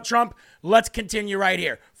speaking about Trump, let's continue right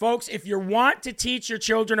here. Folks, if you want to teach your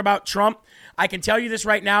children about Trump, I can tell you this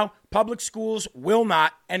right now, public schools will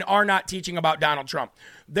not and are not teaching about Donald Trump.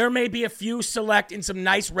 There may be a few select in some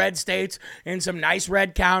nice red states, in some nice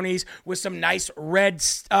red counties, with some nice red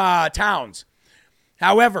towns.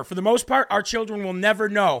 However, for the most part, our children will never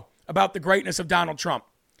know about the greatness of Donald Trump.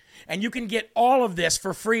 And you can get all of this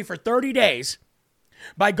for free for 30 days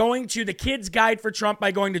by going to the Kids Guide for Trump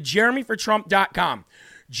by going to jeremyfortrump.com.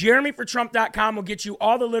 Jeremyfortrump.com will get you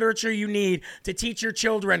all the literature you need to teach your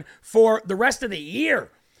children for the rest of the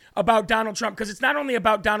year about Donald Trump, because it's not only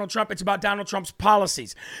about Donald Trump, it's about Donald Trump's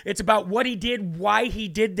policies. It's about what he did, why he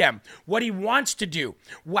did them, what he wants to do,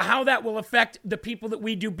 how that will affect the people that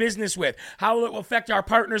we do business with, how it will affect our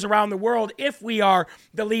partners around the world if we are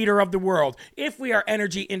the leader of the world, if we are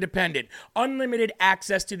energy independent. Unlimited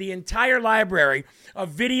access to the entire library of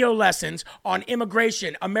video lessons on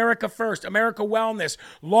immigration, America First, America Wellness,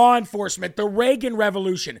 law enforcement, the Reagan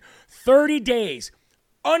Revolution. 30 days.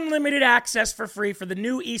 Unlimited access for free for the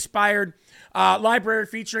new Eastspired library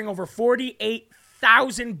featuring over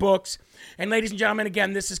 48,000 books. And ladies and gentlemen,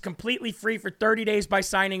 again, this is completely free for 30 days by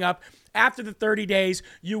signing up. After the 30 days,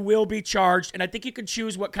 you will be charged. And I think you can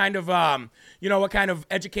choose what kind of, what kind of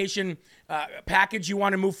education package you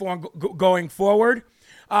want to move for going forward.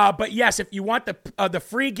 But yes, if you want the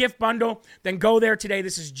free gift bundle, then go there today.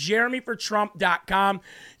 This is jeremyfortrump.com.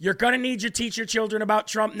 You're going to need to teach your children about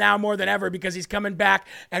Trump now more than ever because he's coming back,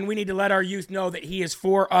 and we need to let our youth know that he is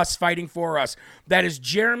for us, fighting for us. That is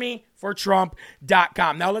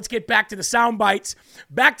jeremyfortrump.com. Now let's get back to the sound bites,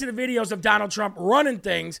 back to the videos of Donald Trump running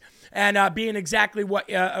things and being exactly what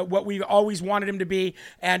we've always wanted him to be.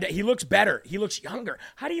 And he looks better. He looks younger.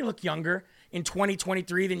 How do you look younger in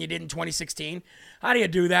 2023 than you did in 2016? How do you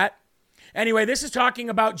do that? Anyway, this is talking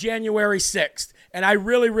about January 6th, and I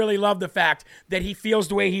really, really love the fact that he feels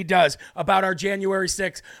the way he does about our January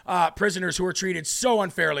 6th prisoners who are treated so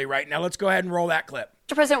unfairly right now. Let's go ahead and roll that clip.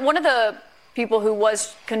 Mr. President, one of the people who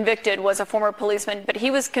was convicted was a former policeman, but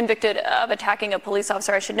he was convicted of attacking a police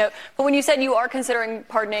officer, I should note. But when you said you are considering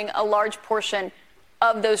pardoning a large portion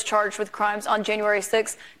of those charged with crimes on January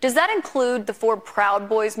 6th, does that include the 4 Proud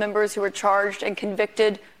Boys members who were charged and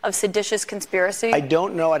convicted of seditious conspiracy? I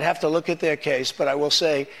don't know. I'd have to look at their case, but I will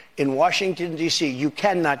say in Washington, D.C., you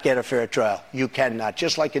cannot get a fair trial. You cannot.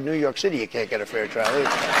 Just like in New York City, you can't get a fair trial either.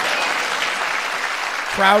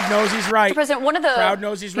 Crowd knows he's right. President, one of the crowd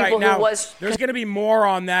knows he's right. Now, there's going to be more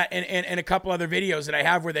on that in a couple other videos that I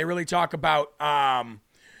have where they really talk about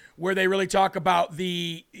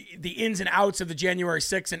the ins and outs of the January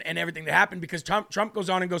 6th and everything that happened, because Trump goes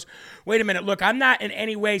on and goes, wait a minute, look, I'm not in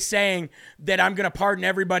any way saying that I'm going to pardon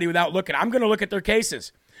everybody without looking. I'm going to look at their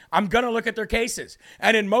cases.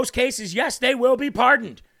 And in most cases, yes, they will be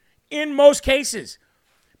pardoned. In most cases.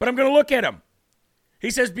 But I'm going to look at them. He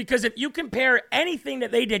says, because if you compare anything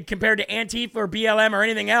that they did compared to Antifa or BLM or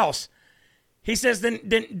anything else, he says,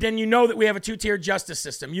 then you know that we have a two-tiered justice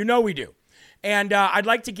system. You know we do. And I'd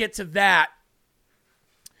like to get to that.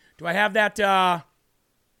 Do I have that?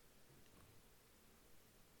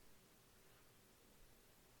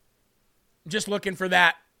 Just looking for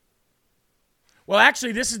that. Well,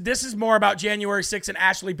 actually, this is more about January 6th and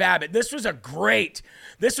Ashley Babbitt. This was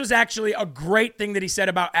actually a great thing that he said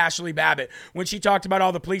about Ashley Babbitt when she talked about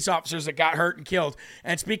all the police officers that got hurt and killed.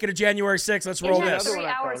 And speaking of January 6th, let's roll this. In 3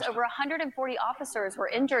 hours, over 140 officers were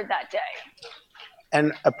injured that day.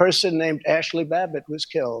 And a person named Ashley Babbitt was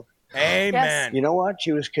killed. Amen. Yes. You know what?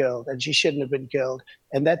 She was killed, and she shouldn't have been killed.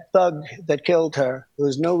 And that thug that killed her, there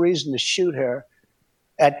was no reason to shoot her.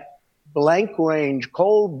 At blank range,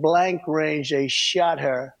 cold blank range, they shot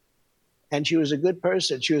her, and she was a good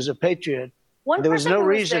person. She was a patriot. There was no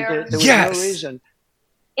reason. There was no reason.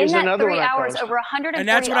 In that 3 hours, over 140 And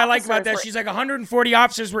that's what I like about that. were... She's like, 140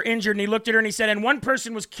 officers were injured, and he looked at her and he said, and one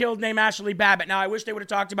person was killed named Ashley Babbitt. Now, I wish they would have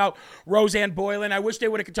talked about Roseanne Boylan. I wish he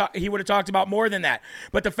would have talked about more than that.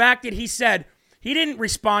 But the fact that he said, he didn't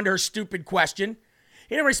respond to her stupid question.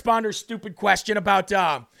 He didn't respond to her stupid question about,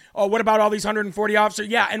 what about all these 140 officers?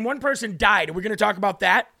 Yeah, and one person died. Are we going to talk about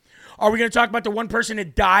that? Are we going to talk about the one person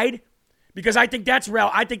that died? Because I think that's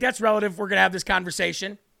relative if we're going to have this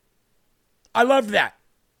conversation. I loved that.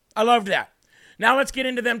 Now let's get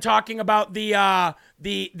into them talking about the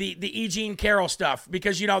E. Jean Carroll stuff,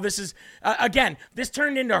 because this is again, this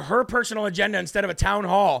turned into her personal agenda instead of a town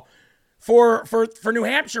hall for New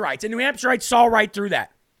Hampshireites, and New Hampshireites saw right through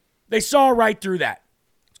that. They saw right through that.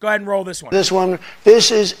 Let's Go ahead and roll this one.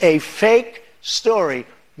 This is a fake story,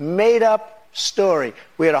 made up story.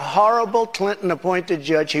 We had a horrible Clinton-appointed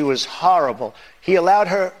judge. He was horrible. He allowed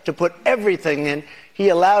her to put everything in. He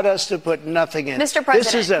allowed us to put nothing in. Mr. President,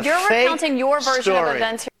 this is a you're fake recounting your version story. of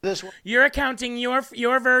events. You're accounting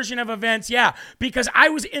your version of events, yeah, because I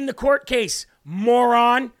was in the court case,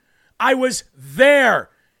 moron. I was there,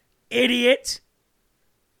 idiot.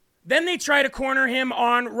 Then they try to corner him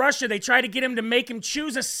on Russia. They try to get him to make him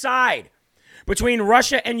choose a side between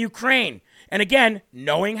Russia and Ukraine. And again,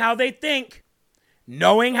 knowing how they think,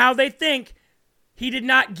 he did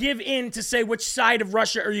not give in to say which side of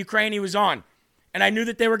Russia or Ukraine he was on. And I knew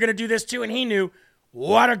that they were going to do this too, and he knew.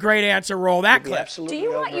 What a great answer. Roll that clip. Do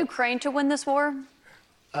you want Ukraine to win this war?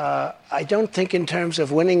 I don't think in terms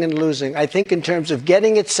of winning and losing. I think in terms of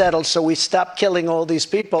getting it settled so we stop killing all these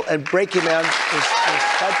people and breaking down this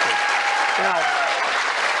country. Now,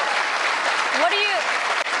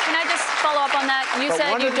 can I just follow up on that? You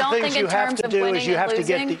said you don't think in terms of winning and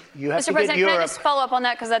losing. Mr. President, can I just follow up on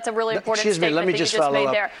that because that's a really important Excuse me, statement let me that you just just follow made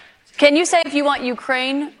up. there. Can you say if you want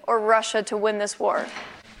Ukraine or Russia to win this war?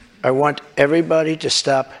 I want everybody to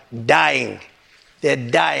stop dying. They're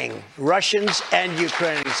dying. Russians and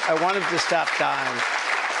Ukrainians. I want them to stop dying.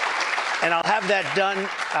 And I'll have that done.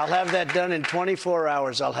 I'll have that done in 24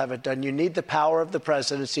 hours. I'll have it done. You need the power of the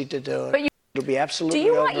presidency to do it. It'll be absolutely Do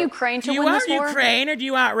you want over. Ukraine to Do you win want this war? Ukraine or do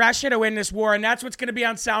you want Russia to win this war? And that's what's going to be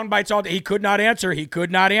on sound bites all day. He could not answer. He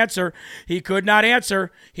could not answer. He could not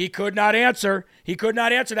answer. He could not answer. He could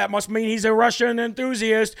not answer. That must mean he's a Russian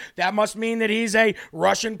enthusiast. That must mean that he's a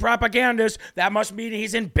Russian propagandist. That must mean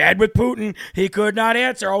he's in bed with Putin. He could not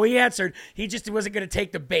answer. Oh, he answered. He just wasn't going to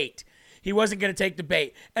take the bait. He wasn't going to take the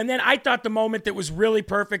bait. And then I thought the moment that was really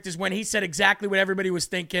perfect is when he said exactly what everybody was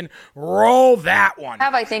thinking. Roll that one.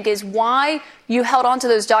 I think is why you held on to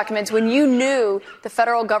those documents when you knew the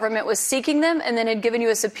federal government was seeking them and then had given you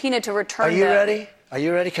a subpoena to return them. Are you ready? Are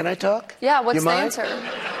you ready? Can I talk? Yeah, what's you the mind?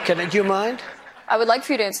 answer? Do you mind? I would like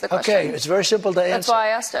for you to answer the question. Okay, it's very simple to answer. That's why I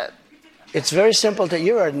asked it. It's very simple to.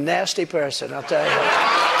 You're a nasty person, I'll tell you.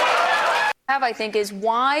 I think is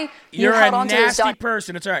why you're held a on to those nasty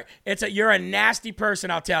person. It's all right. You're a nasty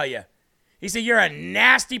person, I'll tell you. He said, you're a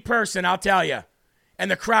nasty person, I'll tell you.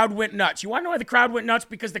 And the crowd went nuts. You want to know why the crowd went nuts?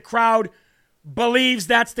 Because the crowd believes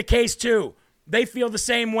that's the case too. They feel the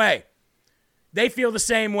same way.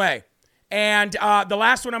 And the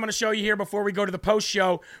last one I'm going to show you here before we go to the post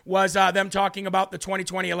show was them talking about the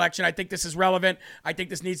 2020 election. I think this is relevant. I think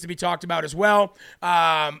this needs to be talked about as well.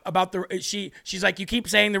 About she's like, you keep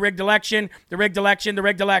saying the rigged election.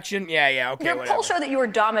 Yeah, okay. Your polls show that you are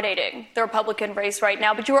dominating the Republican race right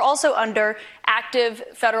now, but you are also under active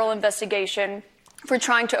federal investigation for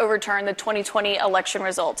trying to overturn the 2020 election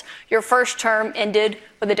results. Your first term ended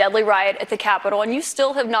with a deadly riot at the Capitol, and you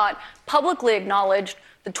still have not publicly acknowledged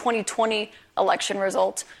the 2020 election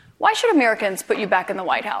results. Why should Americans put you back in the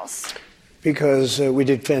White House? Because we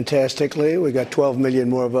did fantastically. We got 12 million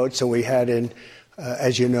more votes than we had in,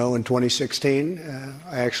 as you know, in 2016.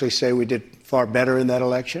 I actually say we did far better in that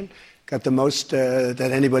election. Got the most that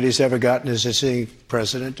anybody's ever gotten as a sitting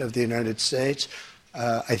president of the United States.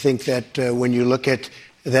 I think that when you look at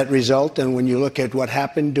that result and when you look at what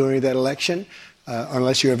happened during that election,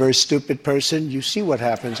 unless you're a very stupid person, you see what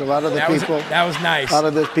happens. A lot of the people. That was nice. A lot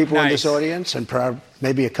of the people in this audience, and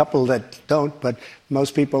maybe a couple that don't, but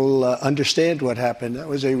most people understand what happened. That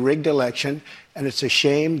was a rigged election, and it's a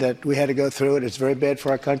shame that we had to go through it. It's very bad for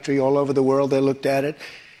our country. All over the world, they looked at it,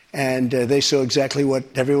 and they saw exactly what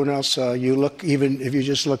everyone else saw. You look, even if you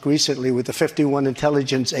just look recently with the 51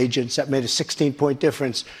 intelligence agents, that made a 16-point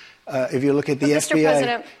difference. If you look at the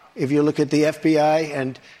FBI,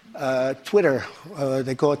 and Twitter,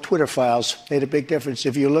 they call it Twitter files, made a big difference.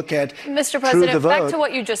 If you look at Mr. President, back to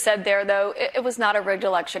what you just said there, though, it was not a rigged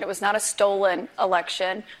election. It was not a stolen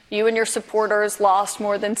election. You and your supporters lost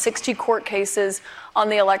more than 60 court cases on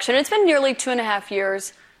the election. It's been nearly 2.5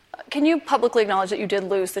 years. Can you publicly acknowledge that you did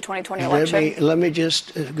lose the 2020 election? Let me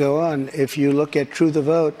just go on. If you look at True the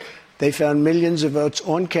Vote, they found millions of votes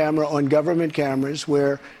on camera, on government cameras,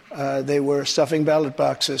 where they were stuffing ballot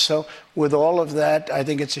boxes. So with all of that, I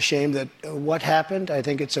think it's a shame that what happened. I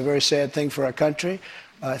think it's a very sad thing for our country.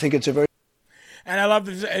 I think it's a very... And I love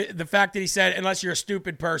the fact that he said, unless you're a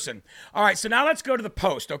stupid person. All right, so now let's go to the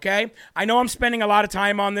post, okay? I know I'm spending a lot of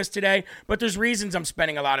time on this today, but there's reasons I'm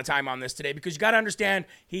spending a lot of time on this today, because you got to understand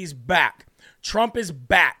he's back. Trump is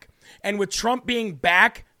back. And with Trump being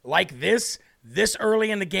back like this early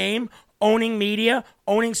in the game, owning media,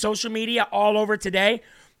 owning social media all over today,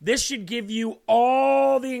 this should give you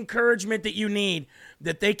all the encouragement that you need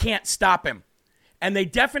that they can't stop him. and they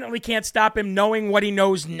definitely can't stop him knowing what he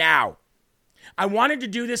knows now. I wanted to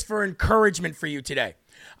do this for encouragement for you today.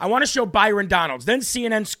 I want to show Byron Donalds. Then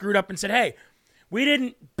CNN screwed up and said, hey, we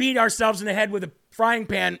didn't beat ourselves in the head with a frying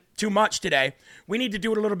pan too much today. We need to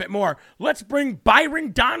do it a little bit more. Let's bring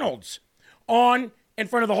Byron Donalds on in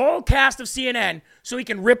front of the whole cast of CNN so he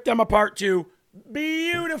can rip them apart too.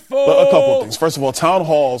 Beautiful. But a couple of things. First of all, town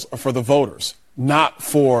halls are for the voters, not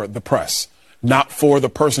for the press, not for the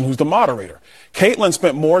person who's the moderator. Caitlyn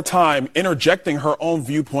spent more time interjecting her own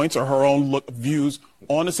viewpoints or her own views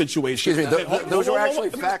on the situation. Excuse me, those are actually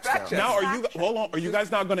facts. Now, are you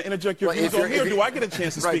guys not going to interject your views on me, or do I get a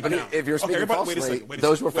chance to speak now? If you're speaking falsely,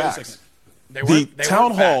 those were facts. The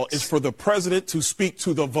town hall is for the president to speak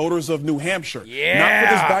to the voters of New Hampshire. Yeah. Not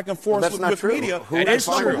for this back and forth with media. That's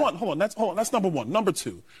number true. one. Hold on. That's number one. Number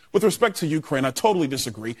two, with respect to Ukraine, I totally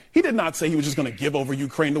disagree. He did not say he was just going to give over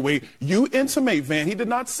Ukraine the way you intimate, Van. He did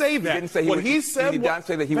not say that. He didn't say what he said did not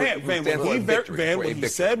say that he would stand for a victory. What he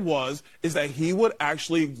said is that he would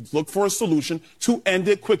actually look for a solution to end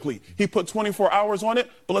it quickly. He put 24 hours on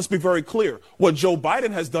it, but let's be very clear. What Joe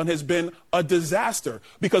Biden has done has been a disaster,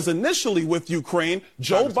 because initially with Ukraine,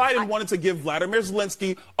 Joe Biden wanted to give Vladimir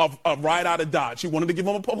Zelensky a ride out of Dodge. He wanted to give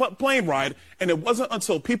him a plane ride, and it wasn't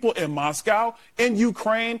until people in Moscow, in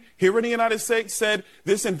Ukraine, here in the United States said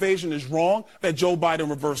this invasion is wrong that Joe Biden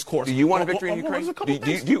reversed course. Do you want a victory in Ukraine?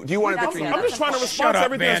 Do you want a victory in Ukraine? I'm just trying to respond to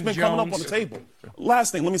everything that's been coming up on the table.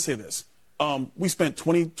 Last thing, let me say this. We spent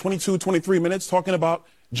 22, 23 minutes talking about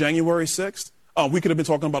January 6th. We could have been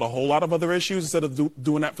talking about a whole lot of other issues instead of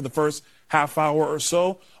doing that for the first half hour or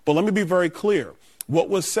so. But let me be very clear. What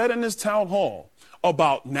was said in this town hall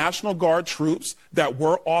about National Guard troops that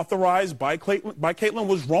were authorized by Caitlyn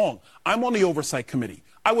was wrong. I'm on the Oversight Committee.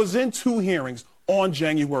 I was in 2 hearings on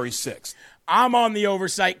January 6th. I'm on the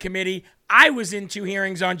Oversight Committee. I was in 2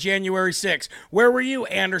 hearings on January 6th. Where were you,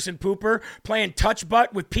 Anderson Pooper, playing touch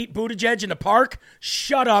butt with Pete Buttigieg in the park?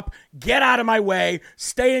 Shut up. Get out of my way.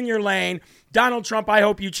 Stay in your lane. Donald Trump, I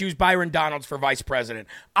hope you choose Byron Donalds for vice president.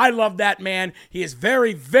 I love that man. He is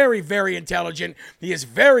very, very, very intelligent. He is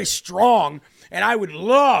very strong. And I would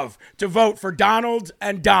love to vote for Donald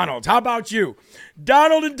and Donald. How about you?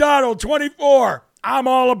 Donald and Donald, 24. I'm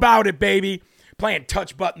all about it, baby. Playing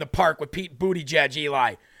touch butt in the park with Pete Buttigieg,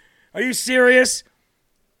 Eli. Are you serious?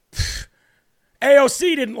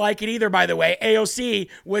 AOC didn't like it either, by the way. AOC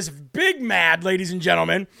was big mad, ladies and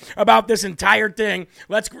gentlemen, about this entire thing.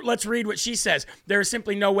 Let's read what she says. There is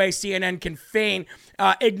simply no way CNN can feign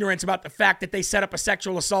ignorance about the fact that they set up a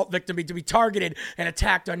sexual assault victim to be targeted and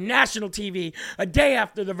attacked on national TV a day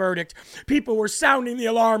after the verdict. People were sounding the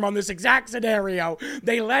alarm on this exact scenario.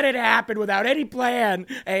 They let it happen without any plan,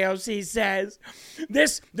 AOC says.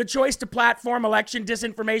 The choice to platform election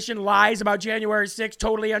disinformation, lies about January 6th,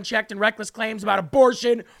 totally unchecked, and reckless claims about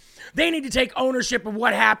abortion. They need to take ownership of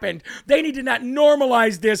what happened. They need to not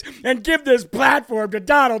normalize this and give this platform to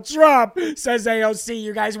Donald Trump, says AOC.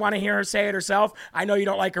 You guys want to hear her say it herself? I know you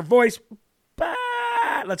don't like her voice, but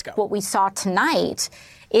let's go. What we saw tonight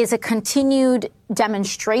is a continued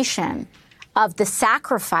demonstration of the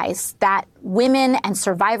sacrifice that women and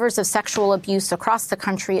survivors of sexual abuse across the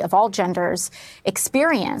country of all genders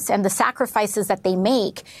experience, and the sacrifices that they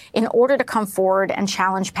make in order to come forward and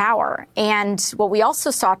challenge power. And what we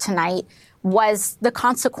also saw tonight was the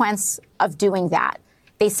consequence of doing that.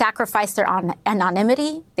 They sacrificed their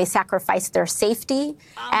anonymity, they sacrificed their safety,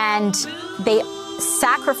 and they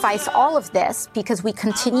sacrifice all of this because we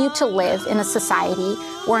continue to live in a society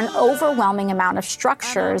where an overwhelming amount of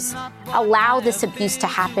structures allow this abuse to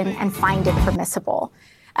happen and find it permissible.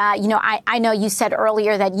 I know you said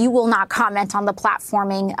earlier that you will not comment on the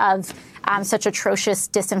platforming of such atrocious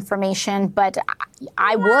disinformation, but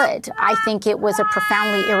I would. I think it was a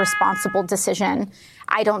profoundly irresponsible decision.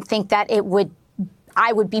 I don't think that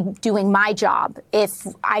I would be doing my job if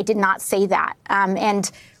I did not say that.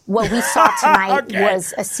 And what we saw tonight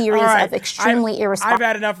was a series of extremely irresponsible. I've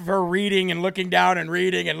had enough of her reading and looking down and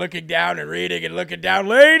reading and looking down and reading and looking down.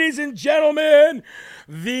 Ladies and gentlemen,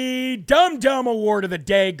 the Dum Dum Award of the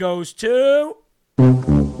day goes to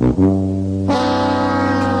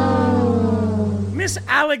Miss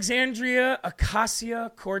Alexandria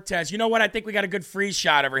Ocasio-Cortez. You know what? I think we got a good freeze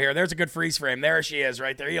shot over here. There's a good freeze frame. There she is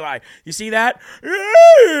right there. Eli, you see that?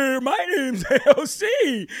 Hey, my name's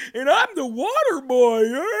AOC, and I'm the water boy.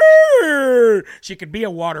 Hey. She could be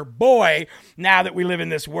a water boy now that we live in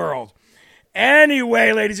this world.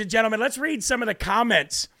 Anyway, ladies and gentlemen, let's read some of the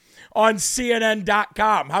comments on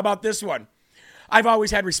CNN.com. How about this one? I've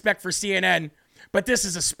always had respect for CNN But this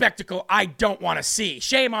is a spectacle I don't want to see.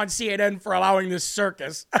 Shame on CNN for allowing this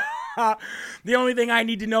circus. The only thing I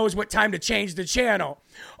need to know is what time to change the channel.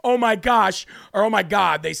 Oh my gosh, or oh my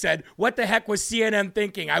God, they said. What the heck was CNN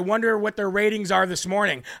thinking? I wonder what their ratings are this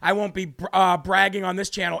morning. I won't be bragging on this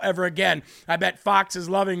channel ever again. I bet Fox is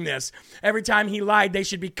loving this. Every time he lied, they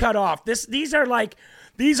should be cut off. These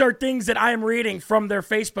are things that I am reading from their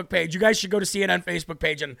Facebook page. You guys should go to CNN Facebook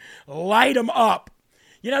page and light them up.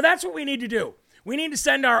 You know, that's what we need to do. We need to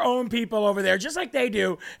send our own people over there, just like they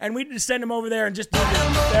do, and we need to send them over there and just do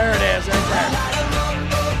this. There it is, right there.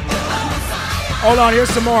 Hold on, here's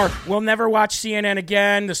some more. We'll never watch CNN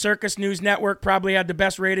again. The Circus News Network probably had the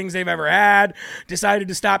best ratings they've ever had. Decided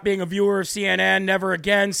to stop being a viewer of CNN. Never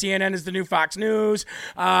again. CNN is the new Fox News.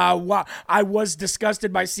 I was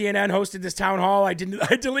disgusted by CNN. Hosted this town hall. I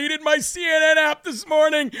deleted my CNN app this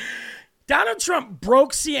morning. Donald Trump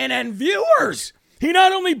broke CNN viewers. He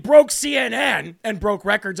not only broke CNN and broke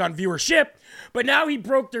records on viewership, but now he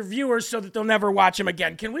broke their viewers so that they'll never watch him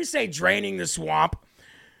again. Can we say draining the swamp?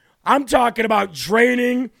 I'm talking about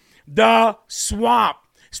draining the swamp.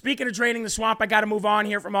 Speaking of draining the swamp, I got to move on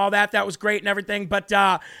here from all that. That was great and everything, but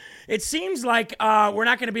it seems like we're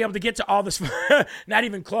not going to be able to get to all this, not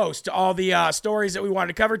even close to all the stories that we wanted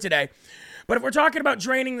to cover today. But if we're talking about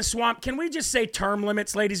draining the swamp, can we just say term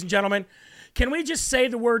limits, ladies and gentlemen? Can we just say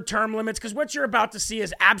the word term limits? Because what you're about to see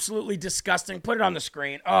is absolutely disgusting. Put it on the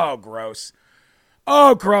screen. Oh, gross.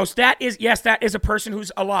 Oh, gross. That is a person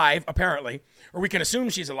who's alive, apparently. Or we can assume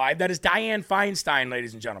she's alive. That is Dianne Feinstein,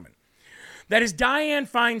 ladies and gentlemen. That is Dianne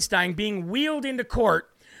Feinstein being wheeled into court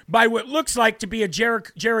by what looks like to be a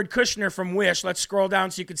Jared Kushner from Wish. Let's scroll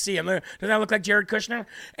down so you can see him. Does that look like Jared Kushner?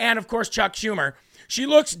 And, of course, Chuck Schumer. She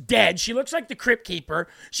looks dead. She looks like the Crypt Keeper.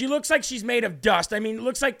 She looks like she's made of dust. I mean, it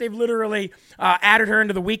looks like they've literally added her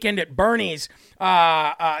into the Weekend at Bernie's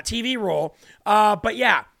TV role. But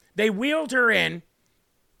yeah, they wheeled her in.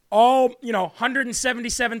 All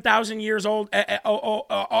 177,000 years old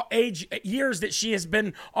age years that she has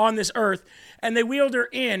been on this earth, and they wheeled her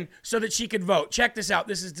in so that she could vote. Check this out.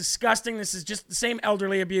 This is disgusting. This is just the same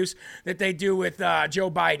elderly abuse that they do with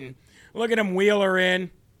Joe Biden. Look at him wheel her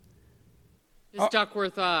in. Miss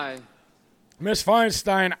Duckworth, aye. Miss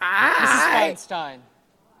Feinstein, aye. Mrs. Feinstein,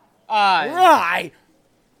 aye.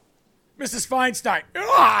 Mrs. Feinstein,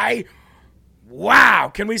 aye. Wow.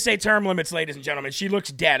 Can we say term limits, ladies and gentlemen? She looks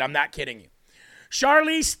dead. I'm not kidding you.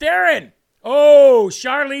 Charlize Theron. Oh,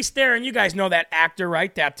 Charlize Theron. You guys know that actor,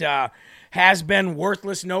 right? That has been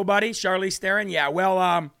worthless nobody. Charlize Theron. Yeah,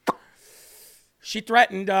 well, she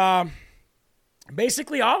threatened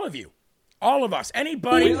basically all of you. All of us.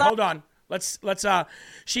 Anybody. Hold on.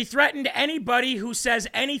 She threatened anybody who says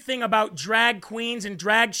anything about drag queens and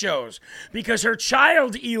drag shows because her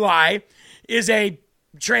child, Eli, is a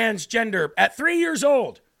transgender at 3 years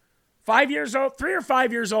old. 5 years old, 3 or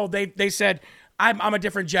 5 years old, they said, I'm a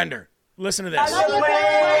different gender. Listen to this. We're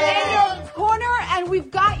in your corner and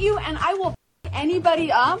we've got you, and I will anybody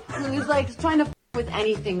up who's like trying to with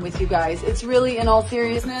anything with you guys. It's really, in all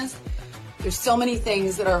seriousness, there's so many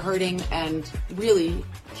things that are hurting and really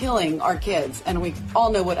killing our kids, and we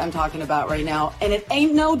all know what I'm talking about right now, and it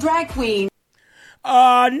ain't no drag queen.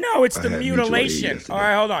 No, it's the mutilation. All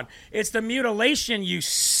right, hold on. It's the mutilation, you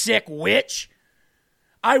sick witch.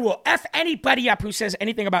 I will F anybody up who says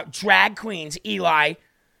anything about drag queens, Eli.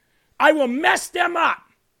 I will mess them up.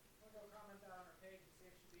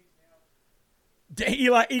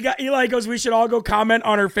 Eli goes, we should all go comment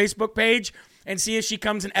on her Facebook page and see if she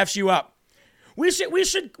comes and F's you up. We should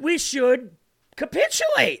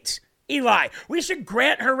capitulate, Eli. We should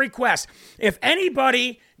grant her request. If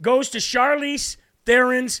anybody goes to Charlize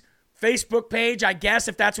Theron's Facebook page, I guess,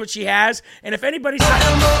 if that's what she has, and if anybody there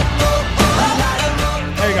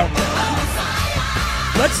you go.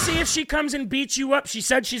 Let's see if she comes and beats you up. She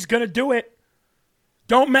said she's gonna do it.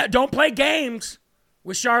 Don't play games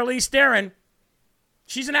with Charlize Theron.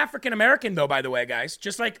 She's an African American, though, by the way, guys,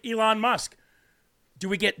 just like Elon Musk. Do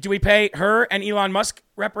we pay her and Elon Musk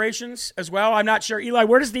reparations as well? I'm not sure. Eli,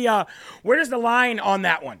 where does the line on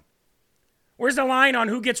that one? Where's the line on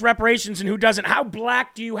who gets reparations and who doesn't? How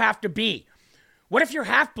black do you have to be? What if you're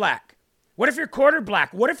half black? What if you're quarter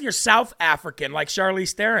black? What if you're South African like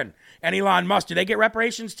Charlize Theron and Elon Musk? Do they get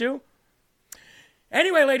reparations too?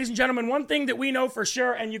 Anyway, ladies and gentlemen, one thing that we know for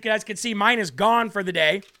sure, and you guys can see mine is gone for the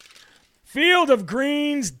day.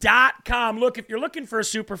 Fieldofgreens.com. Look, if you're looking for a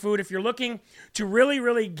superfood, if you're looking to really,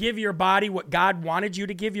 really give your body what God wanted you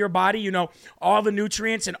to give your body, you know, all the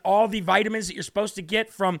nutrients and all the vitamins that you're supposed to get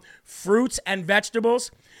from fruits and vegetables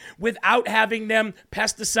without having them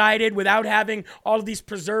pesticided, without having all of these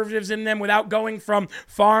preservatives in them, without going from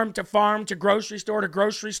farm to grocery store to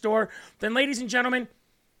grocery store, then ladies and gentlemen,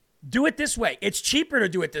 do it this way. It's cheaper to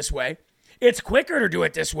do it this way. It's quicker to do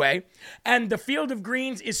it this way. And the Field of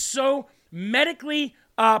Greens is so medically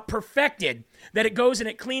perfected that it goes and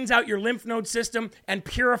it cleans out your lymph node system and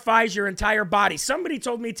purifies your entire body. Somebody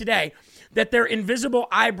told me today that their invisible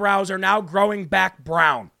eyebrows are now growing back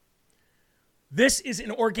brown. This is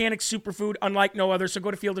an organic superfood unlike no other. So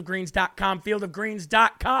go to fieldofgreens.com,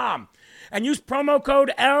 fieldofgreens.com, and use promo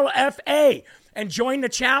code LFA and join the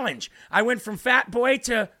challenge. I went from fat boy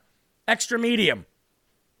to extra medium.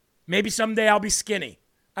 Maybe someday I'll be skinny.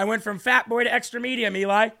 I went from fat boy to extra medium,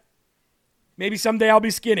 Eli. Maybe someday I'll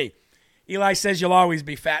be skinny. Eli says you'll always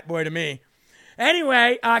be fat boy to me.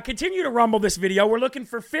 Anyway, continue to rumble this video. We're looking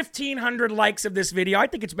for 1,500 likes of this video. I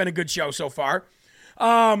think it's been a good show so far.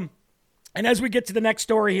 And as we get to the next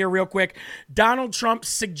story here real quick, Donald Trump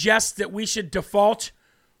suggests that we should default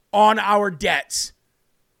on our debts.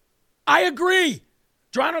 I agree.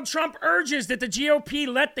 Donald Trump urges that the GOP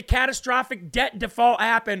let the catastrophic debt default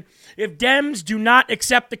happen if Dems do not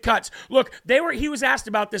accept the cuts. Look, he was asked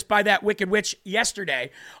about this by that wicked witch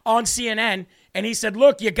yesterday on CNN, and he said,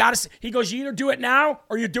 look, he goes, you either do it now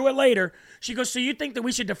or you do it later. She goes, so you think that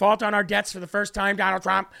we should default on our debts for the first time, Donald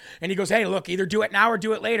Trump? And he goes, hey, look, either do it now or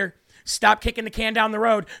do it later. Stop kicking the can down the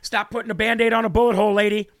road. Stop putting a Band-Aid on a bullet hole,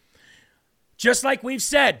 lady. Just like we've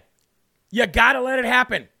said, you got to let it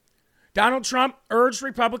happen. Donald Trump urged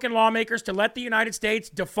Republican lawmakers to let the United States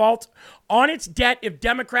default on its debt if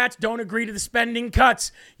Democrats don't agree to the spending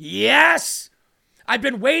cuts. Yes! I've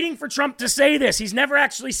been waiting for Trump to say this. He's never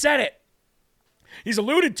actually said it. He's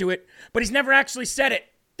alluded to it, but he's never actually said it.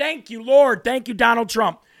 Thank you, Lord. Thank you, Donald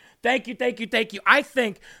Trump. Thank you, thank you, thank you. I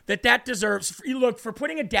think that deserves, look, for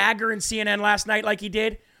putting a dagger in CNN last night like he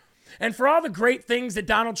did, and for all the great things that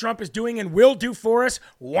Donald Trump is doing and will do for us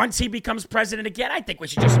once he becomes president again, I think we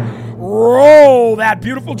should just roll that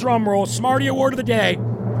beautiful drum roll. Smarty Award of the day.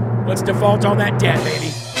 Let's default on that debt,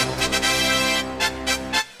 baby.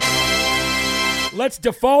 Let's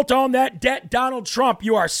default on that debt, Donald Trump.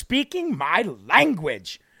 You are speaking my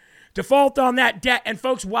language. Default on that debt. And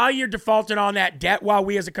folks, while you're defaulting on that debt, while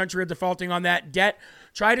we as a country are defaulting on that debt,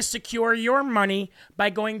 try to secure your money by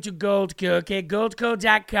going to Goldco, okay?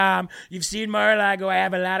 Goldco.com. You've seen Mar-a-Lago. I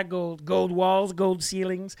have a lot of gold. Gold walls, gold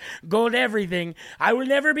ceilings, gold everything. I will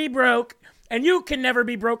never be broke, and you can never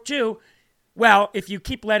be broke too. Well, if we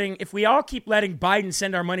all keep letting Biden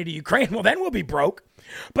send our money to Ukraine, well, then we'll be broke.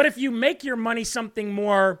 But if you make your money something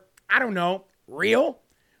more, I don't know, real,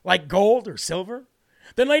 like gold or silver,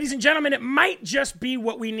 then, ladies and gentlemen, it might just be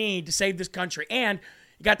what we need to save this country. And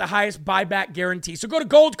you got the highest buyback guarantee. So go to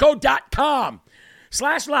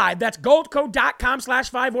goldco.com/live. That's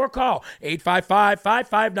goldco.com/5 or call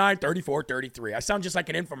 855-559-3433. I sound just like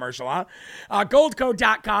an infomercial, huh?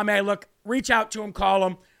 Goldco.com. Hey, look, reach out to them, call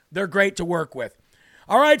them. They're great to work with.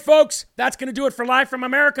 All right, folks, that's going to do it for Live from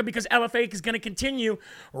America because LFA is going to continue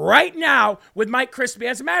right now with Mike Crispy.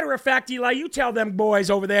 As a matter of fact, Eli, you tell them boys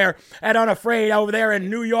over there at Unafraid over there in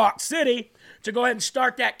New York City to go ahead and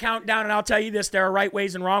start that countdown. And I'll tell you this, there are right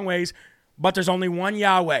ways and wrong ways, but there's only one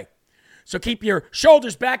Yahweh. So keep your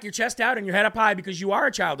shoulders back, your chest out, and your head up high because you are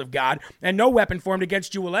a child of God, and no weapon formed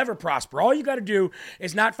against you will ever prosper. All you got to do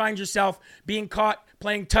is not find yourself being caught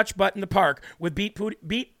playing touch butt in the park with Pete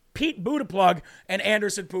Buttigieg and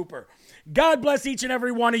Anderson Pooper. God bless each and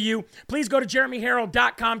every one of you. Please go to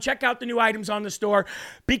jeremyherald.com. Check out the new items on the store.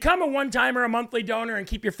 Become a one-timer, a monthly donor, and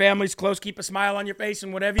keep your families close. Keep a smile on your face,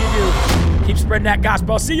 and whatever you do, keep spreading that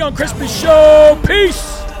gospel. I'll see you on Crispy Show.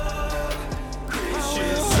 Peace.